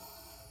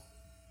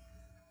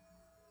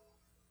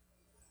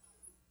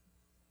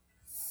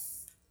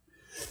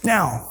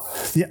 Now,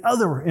 the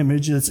other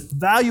image that's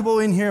valuable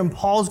in here, and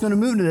Paul's going to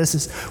move to this,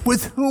 is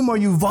with whom are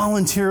you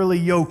voluntarily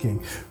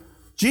yoking?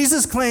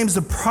 Jesus claims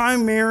the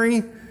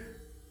primary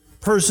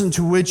person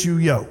to which you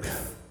yoke.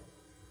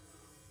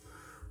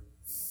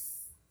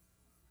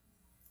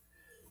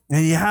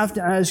 And you have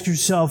to ask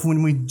yourself,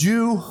 when we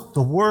do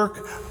the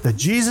work that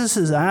Jesus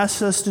has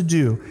asked us to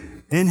do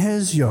in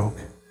his yoke,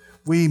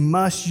 we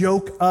must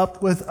yoke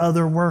up with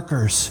other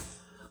workers.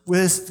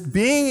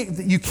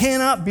 You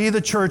cannot be the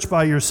church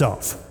by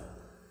yourself.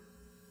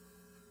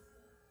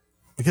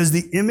 Because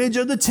the image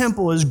of the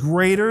temple is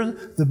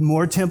greater the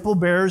more temple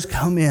bearers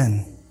come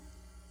in.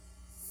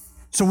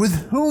 So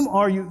with whom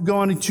are you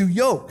going to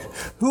yoke?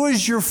 Who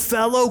is your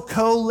fellow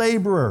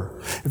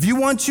co-laborer? If you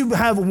want to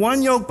have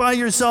one yoke by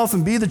yourself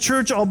and be the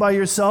church all by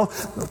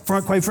yourself,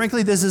 quite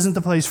frankly, this isn't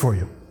the place for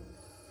you.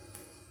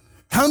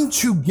 Come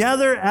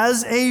together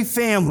as a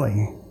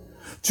family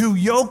to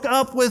yoke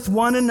up with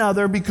one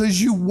another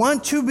because you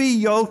want to be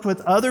yoked with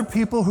other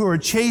people who are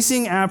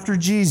chasing after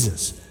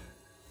Jesus.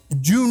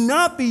 Do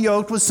not be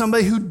yoked with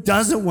somebody who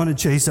doesn't want to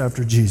chase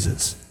after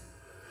Jesus.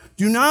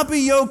 Do not be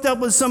yoked up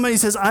with somebody who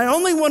says, I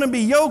only want to be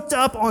yoked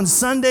up on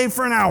Sunday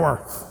for an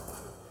hour.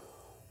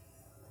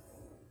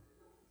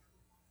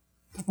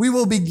 We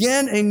will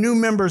begin a new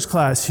members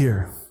class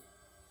here.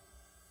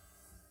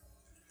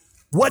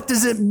 What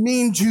does it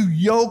mean to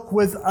yoke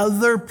with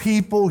other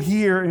people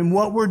here in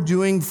what we're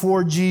doing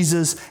for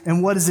Jesus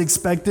and what is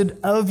expected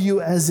of you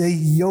as a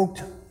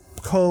yoked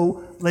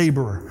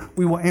co-laborer?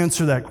 We will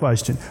answer that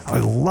question. I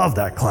love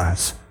that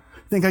class.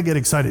 I think I get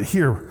excited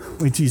here.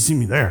 Wait till you see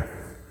me there.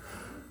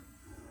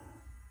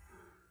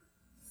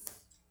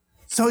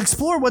 So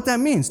explore what that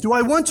means. Do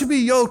I want to be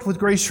yoked with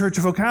Grace Church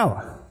of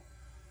Ocala?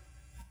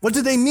 What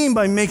do they mean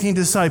by making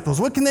disciples?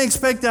 What can they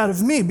expect out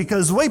of me?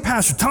 Because the way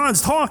Pastor Todd's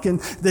talking,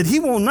 that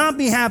he will not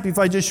be happy if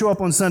I just show up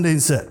on Sunday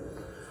and sit.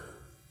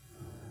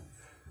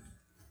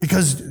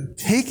 Because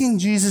taking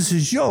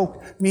Jesus'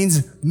 yoke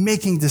means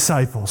making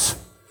disciples.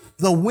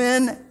 The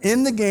win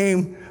in the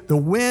game, the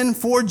win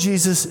for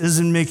Jesus is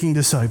in making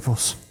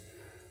disciples.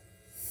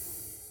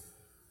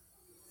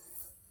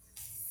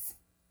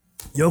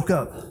 Yoke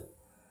up.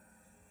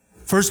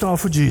 First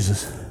off with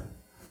Jesus.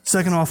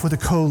 Second off with a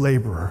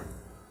co-laborer.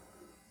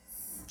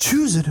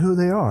 Choose it who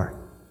they are.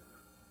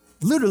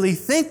 Literally,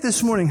 think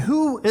this morning,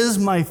 who is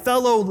my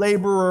fellow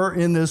laborer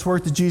in this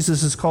work that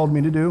Jesus has called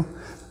me to do?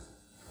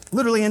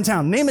 Literally in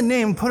town. Name a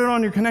name, put it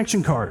on your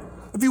connection card.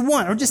 If you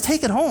want, or just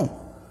take it home.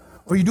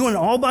 Are you doing it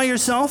all by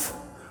yourself?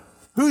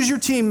 Who's your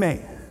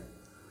teammate?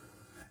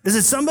 Is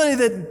it somebody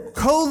that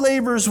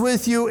co-labors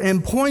with you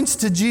and points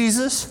to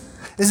Jesus?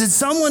 Is it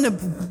someone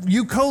that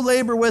you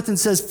co-labor with and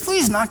says,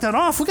 please knock that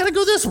off, we got to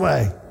go this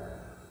way?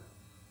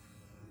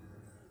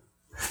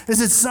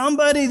 Is it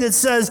somebody that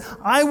says,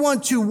 I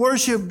want to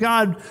worship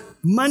God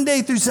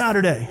Monday through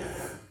Saturday?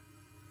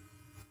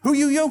 Who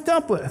you yoked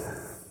up with?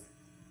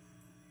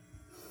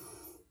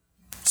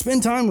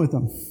 Spend time with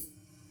them.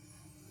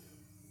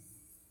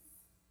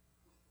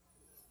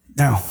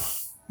 Now,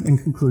 in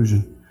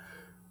conclusion,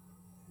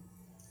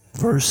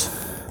 verse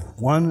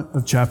 1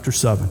 of chapter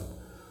 7.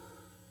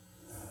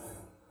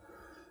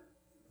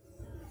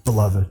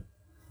 Beloved,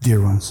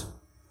 dear ones.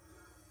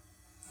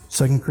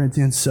 2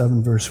 Corinthians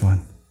 7, verse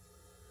 1.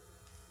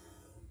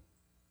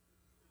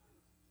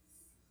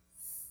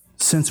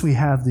 Since we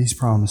have these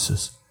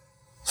promises.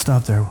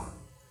 Stop there.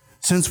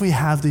 Since we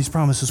have these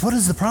promises. What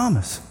is the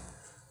promise?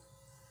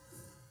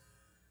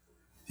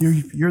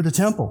 You're the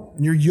temple,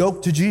 and you're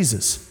yoked to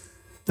Jesus.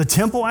 The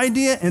temple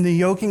idea and the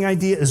yoking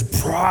idea is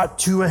brought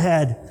to a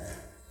head.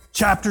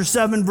 Chapter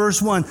 7,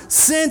 verse 1.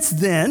 Since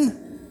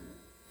then,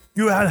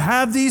 you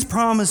have these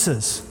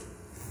promises.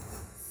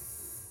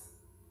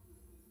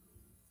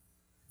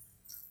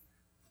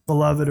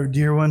 Beloved or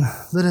dear one,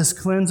 let us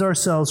cleanse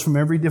ourselves from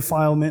every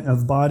defilement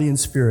of body and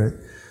spirit,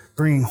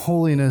 bringing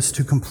holiness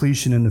to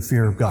completion in the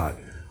fear of God.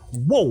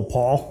 Whoa,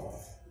 Paul.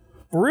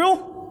 For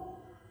real?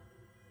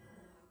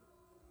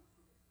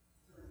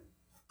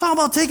 How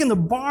about taking the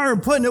bar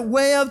and putting it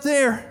way up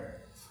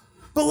there?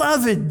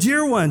 Beloved,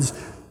 dear ones,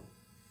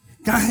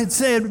 God had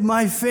said,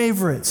 my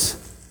favorites.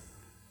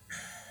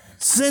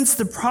 Since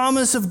the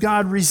promise of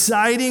God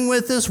residing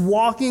with us,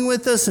 walking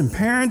with us, and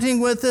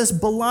parenting with us,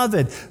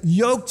 beloved,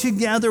 yoke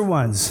together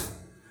ones,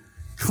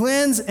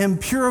 cleanse and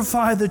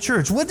purify the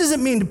church. What does it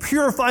mean to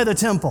purify the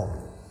temple?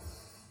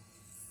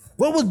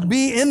 What would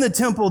be in the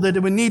temple that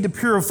it would need to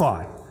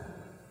purify?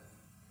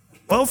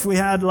 Well, if we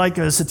had like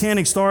a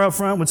satanic star out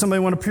front, would somebody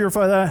want to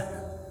purify that?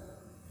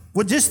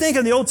 Well, just think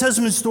of the Old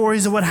Testament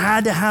stories of what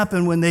had to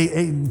happen when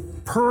they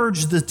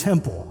purged the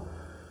temple.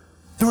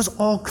 There was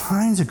all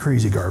kinds of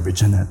crazy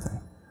garbage in that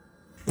thing.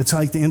 It's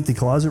like the empty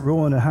closet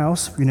rule in a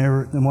house.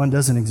 The one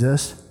doesn't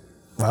exist.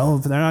 Well,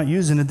 if they're not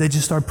using it, they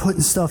just start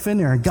putting stuff in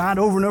there. And God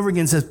over and over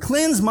again says,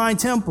 cleanse my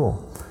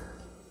temple.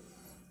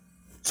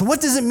 So what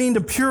does it mean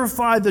to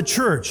purify the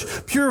church?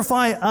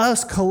 Purify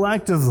us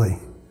collectively.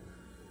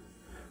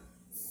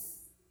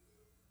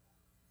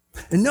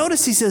 And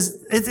notice he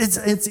says,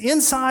 it's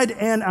inside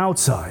and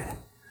outside.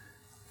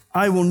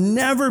 I will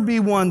never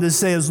be one to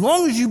say, as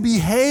long as you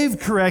behave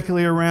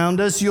correctly around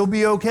us, you'll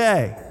be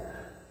okay.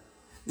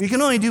 You can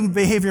only do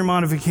behavior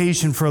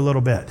modification for a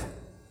little bit.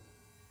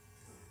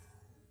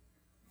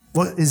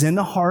 What is in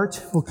the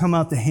heart will come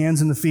out the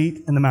hands and the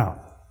feet and the mouth.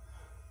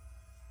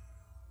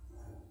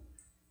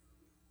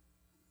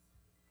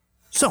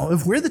 So,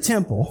 if we're the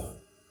temple,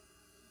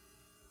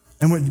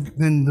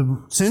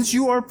 and since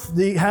you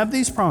have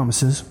these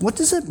promises, what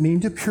does it mean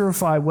to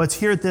purify what's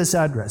here at this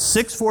address?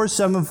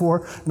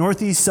 6474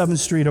 Northeast 7th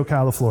Street,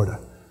 Ocala, Florida.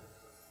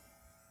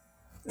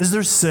 Is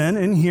there sin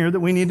in here that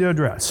we need to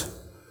address?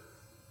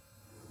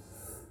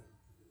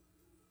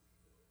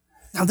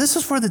 Now, this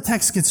is where the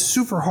text gets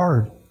super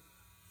hard,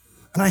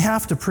 and I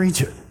have to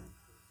preach it.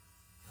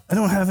 I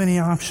don't have any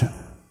option.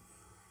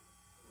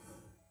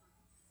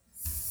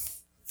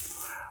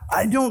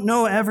 I don't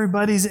know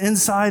everybody's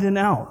inside and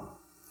out.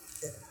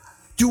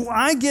 Do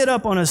I get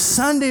up on a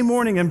Sunday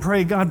morning and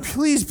pray, God,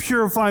 please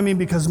purify me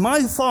because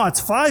my thoughts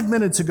 5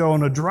 minutes ago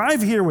on a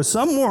drive here with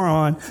some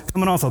moron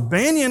coming off of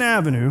Banyan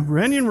Avenue,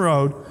 Banyan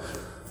Road,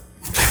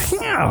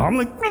 yeah, I'm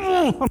like,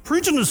 I'm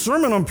preaching a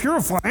sermon on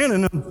purifying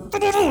and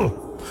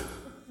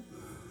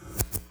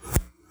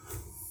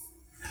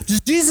does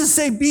Jesus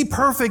say, be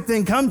perfect,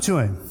 then come to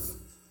him?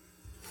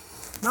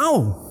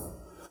 No.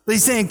 But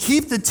he's saying,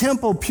 keep the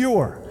temple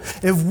pure.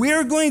 If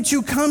we're going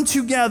to come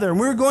together and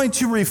we're going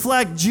to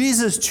reflect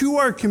Jesus to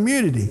our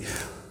community,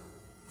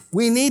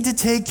 we need to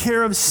take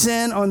care of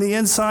sin on the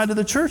inside of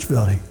the church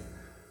building.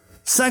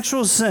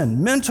 Sexual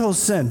sin, mental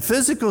sin,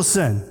 physical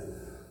sin.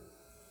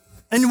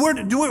 And where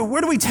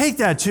do we take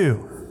that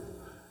to?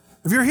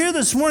 If you're here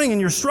this morning and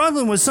you're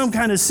struggling with some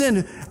kind of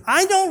sin,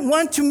 I don't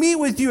want to meet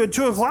with you at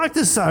 2 o'clock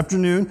this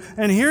afternoon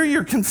and hear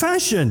your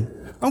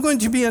confession. I'm going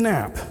to be a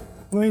nap.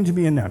 I'm going to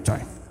be in nap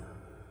time.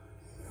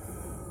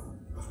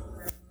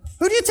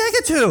 Who do you take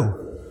it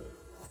to?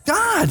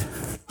 God.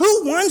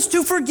 Who wants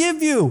to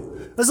forgive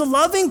you? As a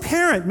loving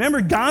parent,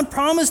 remember, God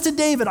promised to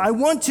David, I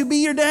want to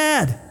be your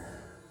dad.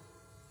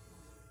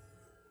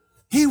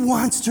 He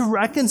wants to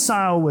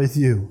reconcile with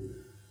you.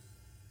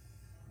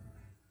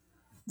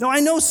 Now, I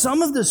know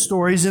some of the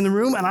stories in the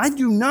room, and I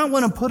do not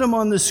want to put them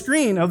on the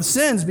screen of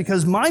sins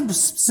because my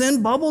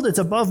sin bubbled, it's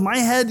above my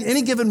head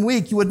any given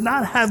week. You would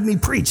not have me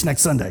preach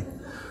next Sunday.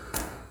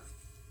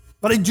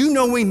 But I do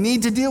know we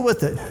need to deal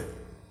with it.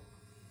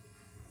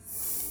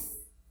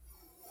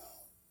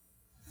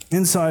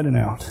 Inside and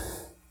out.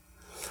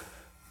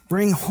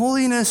 Bring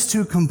holiness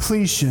to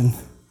completion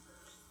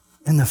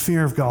in the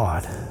fear of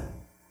God.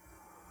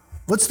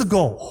 What's the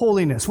goal?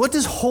 Holiness. What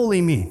does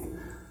holy mean?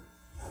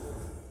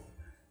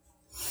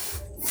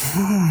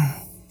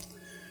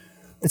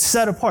 It's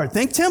set apart.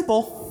 Think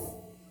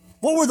temple.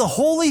 What were the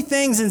holy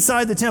things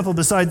inside the temple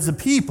besides the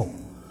people?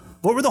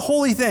 What were the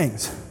holy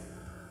things?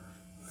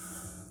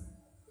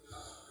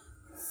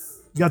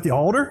 You got the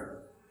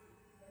altar.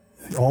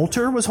 The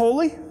altar was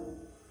holy.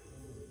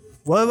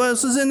 What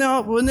else is in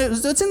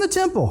that's in the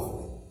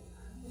temple?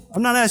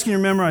 I'm not asking you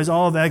to memorize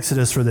all of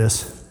Exodus for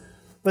this,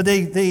 but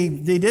they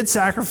did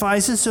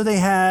sacrifices, so they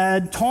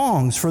had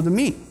tongs for the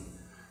meat.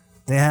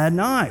 They had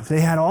knives. They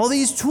had all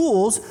these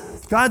tools.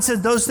 God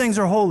said those things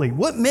are holy.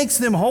 What makes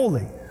them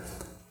holy?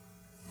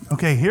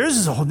 Okay,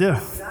 here's a whole deal.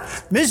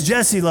 Miss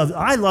Jessie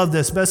I love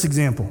this. Best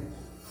example.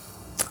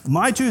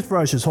 My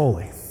toothbrush is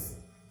holy.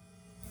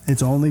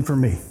 It's only for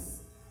me.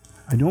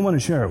 I don't want to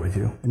share it with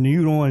you, and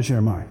you don't want to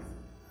share mine.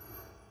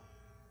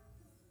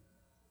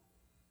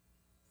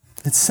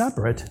 It's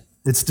separate.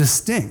 It's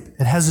distinct.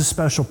 It has a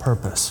special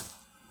purpose.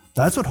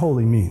 That's what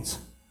holy means.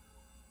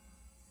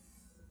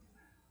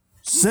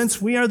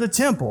 Since we are the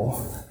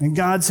temple, and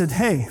God said,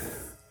 hey,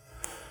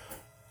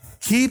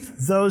 keep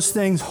those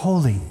things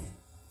holy.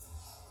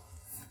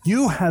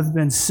 You have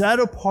been set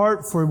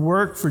apart for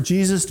work for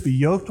Jesus to be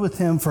yoked with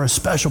him for a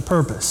special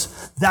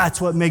purpose. That's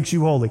what makes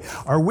you holy.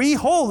 Are we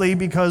holy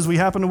because we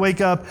happen to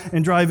wake up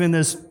and drive in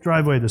this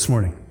driveway this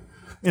morning?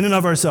 In and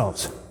of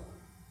ourselves.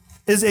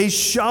 Is a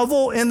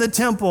shovel in the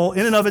temple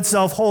in and of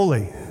itself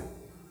holy?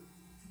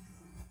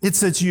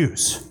 It's its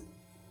use.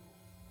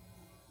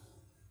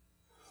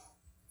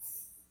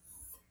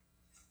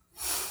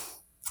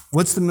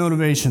 What's the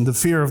motivation? The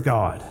fear of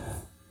God.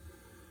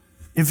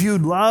 If you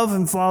love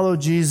and follow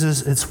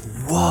Jesus, it's,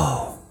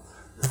 whoa,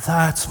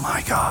 that's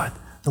my God.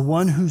 The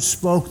one who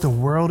spoke the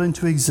world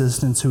into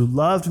existence, who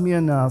loved me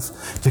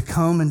enough to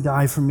come and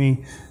die for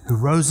me, who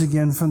rose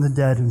again from the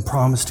dead and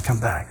promised to come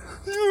back.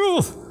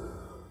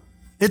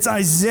 It's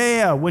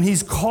Isaiah when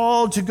he's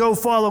called to go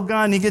follow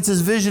God and he gets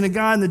his vision of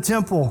God in the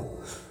temple.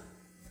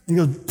 He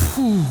goes,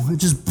 it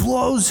just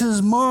blows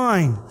his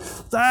mind.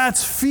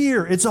 That's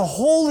fear. It's a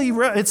holy,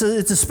 it's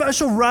a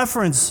special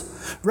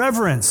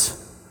reverence.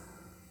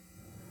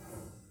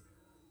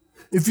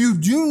 If you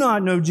do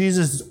not know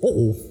Jesus,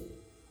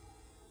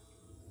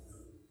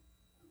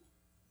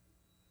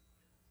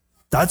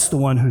 that's the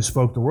one who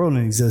spoke the world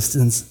into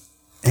existence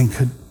and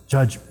could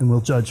judge and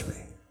will judge me.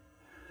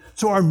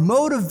 So our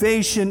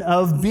motivation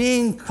of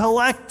being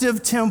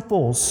collective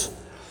temples,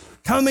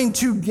 coming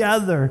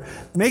together,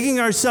 making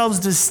ourselves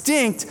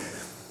distinct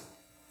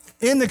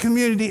in the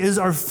community is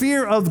our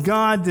fear of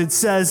God that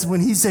says,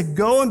 when he said,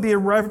 go and be a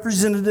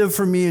representative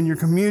for me in your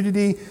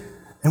community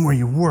and where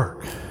you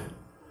work.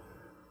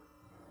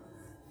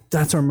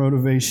 That's our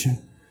motivation.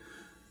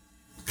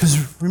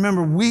 Because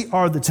remember, we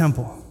are the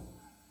temple.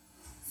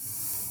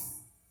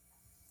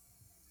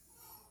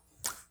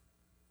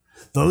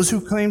 Those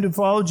who claim to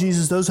follow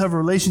Jesus, those who have a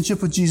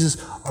relationship with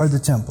Jesus, are the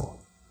temple.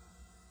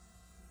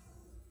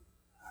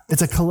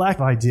 It's a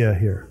collective idea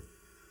here.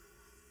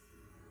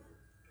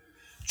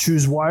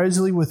 Choose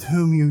wisely with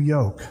whom you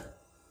yoke,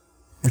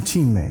 your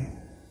teammate.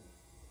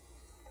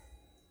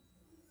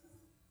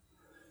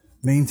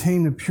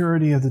 Maintain the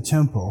purity of the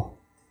temple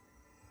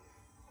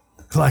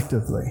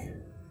collectively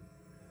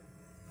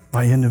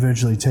by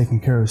individually taking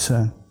care of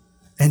sin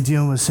and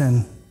dealing with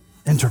sin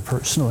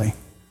interpersonally.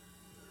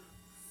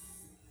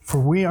 For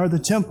we are the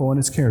temple and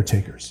its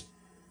caretakers.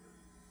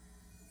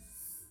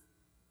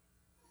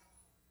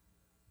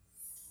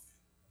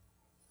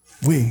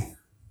 We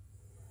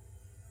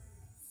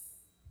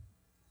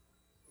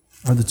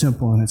are the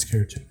temple and its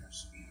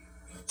caretakers.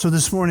 So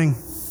this morning,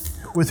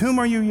 with whom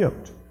are you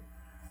yoked?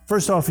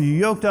 First off, are you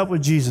yoked up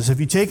with Jesus? Have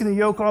you taken the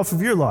yoke off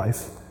of your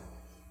life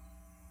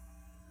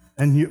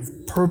and you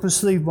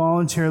purposely,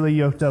 voluntarily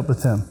yoked up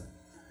with him?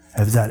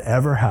 Has that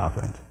ever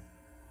happened?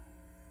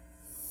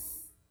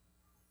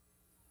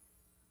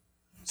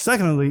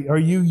 Secondly, are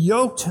you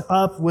yoked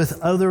up with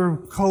other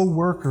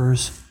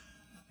co-workers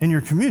in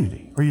your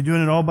community? Or are you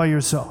doing it all by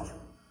yourself?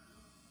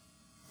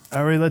 I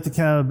already let the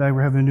cat out of the bag.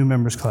 We're having a new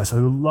members class. I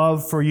would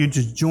love for you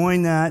to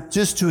join that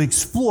just to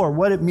explore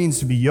what it means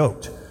to be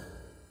yoked.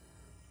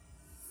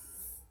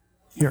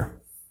 Here.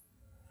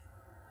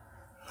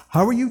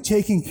 How are you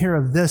taking care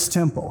of this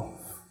temple?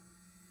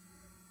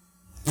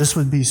 This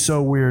would be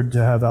so weird to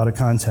have out of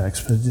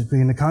context, but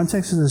in the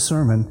context of this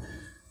sermon,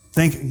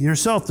 think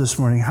yourself this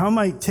morning, how am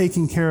I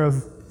taking care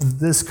of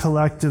this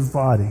collective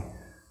body?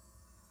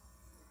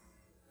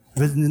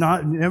 It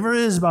never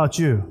is about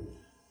you.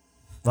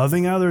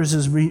 Loving others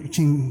is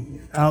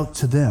reaching out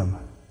to them.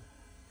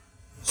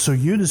 So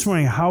you this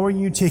morning, how are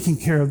you taking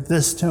care of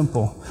this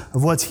temple,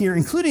 of what's here,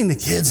 including the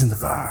kids in the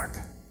back?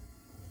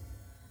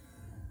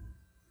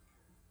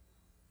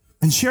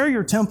 And share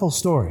your temple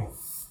story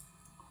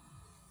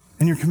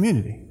in your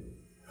community.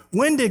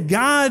 When did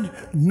God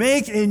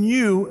make in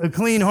you a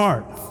clean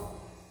heart?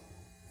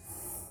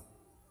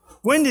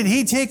 When did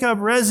he take up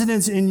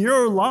residence in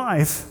your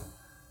life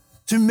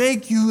to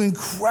make you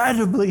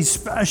incredibly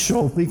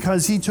special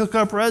because he took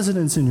up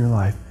residence in your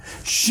life?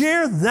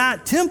 Share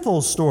that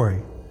temple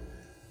story.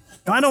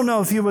 Now, I don't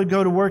know if you would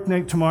go to work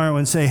tomorrow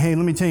and say, hey,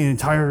 let me tell you an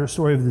entire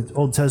story of the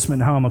Old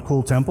Testament and how I'm a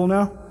cool temple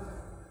now.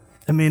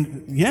 I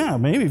mean, yeah,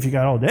 maybe if you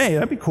got all day,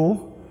 that'd be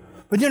cool.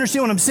 But you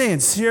understand what I'm saying?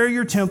 Share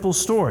your temple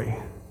story.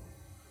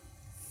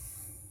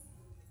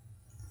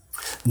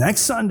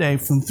 Next Sunday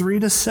from 3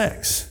 to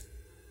 6,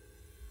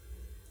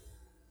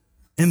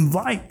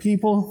 invite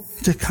people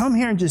to come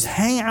here and just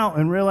hang out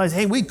and realize,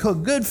 hey, we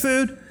cook good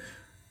food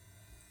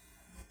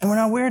and we're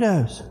not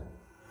weirdos.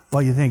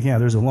 Well, you think, yeah,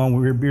 there's a long,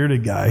 weird,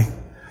 bearded guy.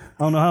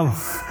 I don't know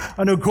how,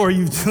 I know Corey,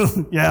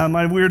 yeah,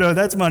 my weirdo,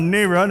 that's my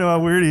neighbor. I know how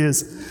weird he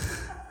is.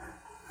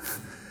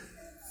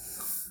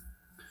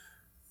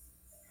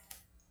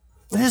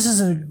 This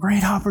is a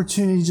great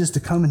opportunity just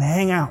to come and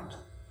hang out.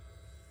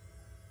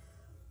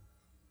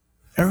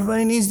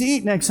 Everybody needs to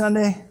eat next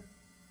Sunday.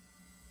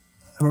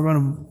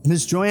 And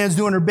Miss Joanne's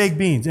doing her baked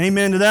beans.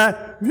 Amen to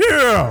that?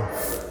 Yeah!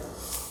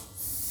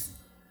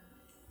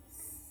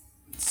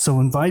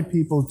 So invite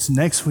people to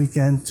next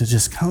weekend to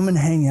just come and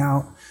hang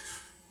out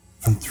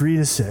from 3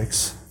 to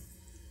 6.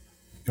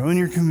 Go in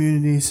your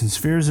communities and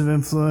spheres of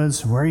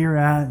influence, where you're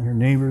at, your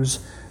neighbors.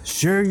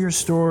 Share your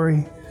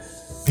story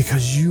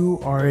because you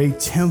are a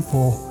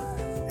temple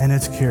and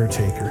its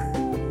caretaker.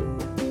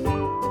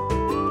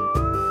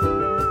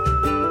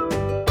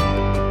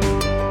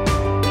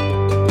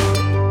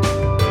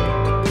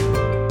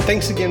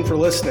 Thanks again for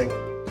listening.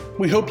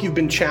 We hope you've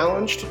been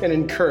challenged and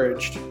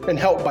encouraged and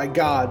helped by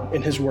God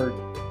and His Word.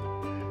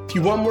 If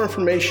you want more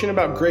information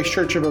about Grace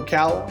Church of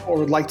Ocala or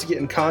would like to get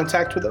in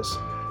contact with us,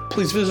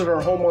 please visit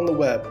our home on the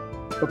web,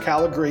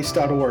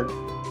 ocalagrace.org.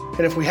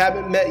 And if we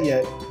haven't met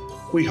yet,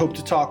 we hope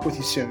to talk with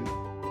you soon.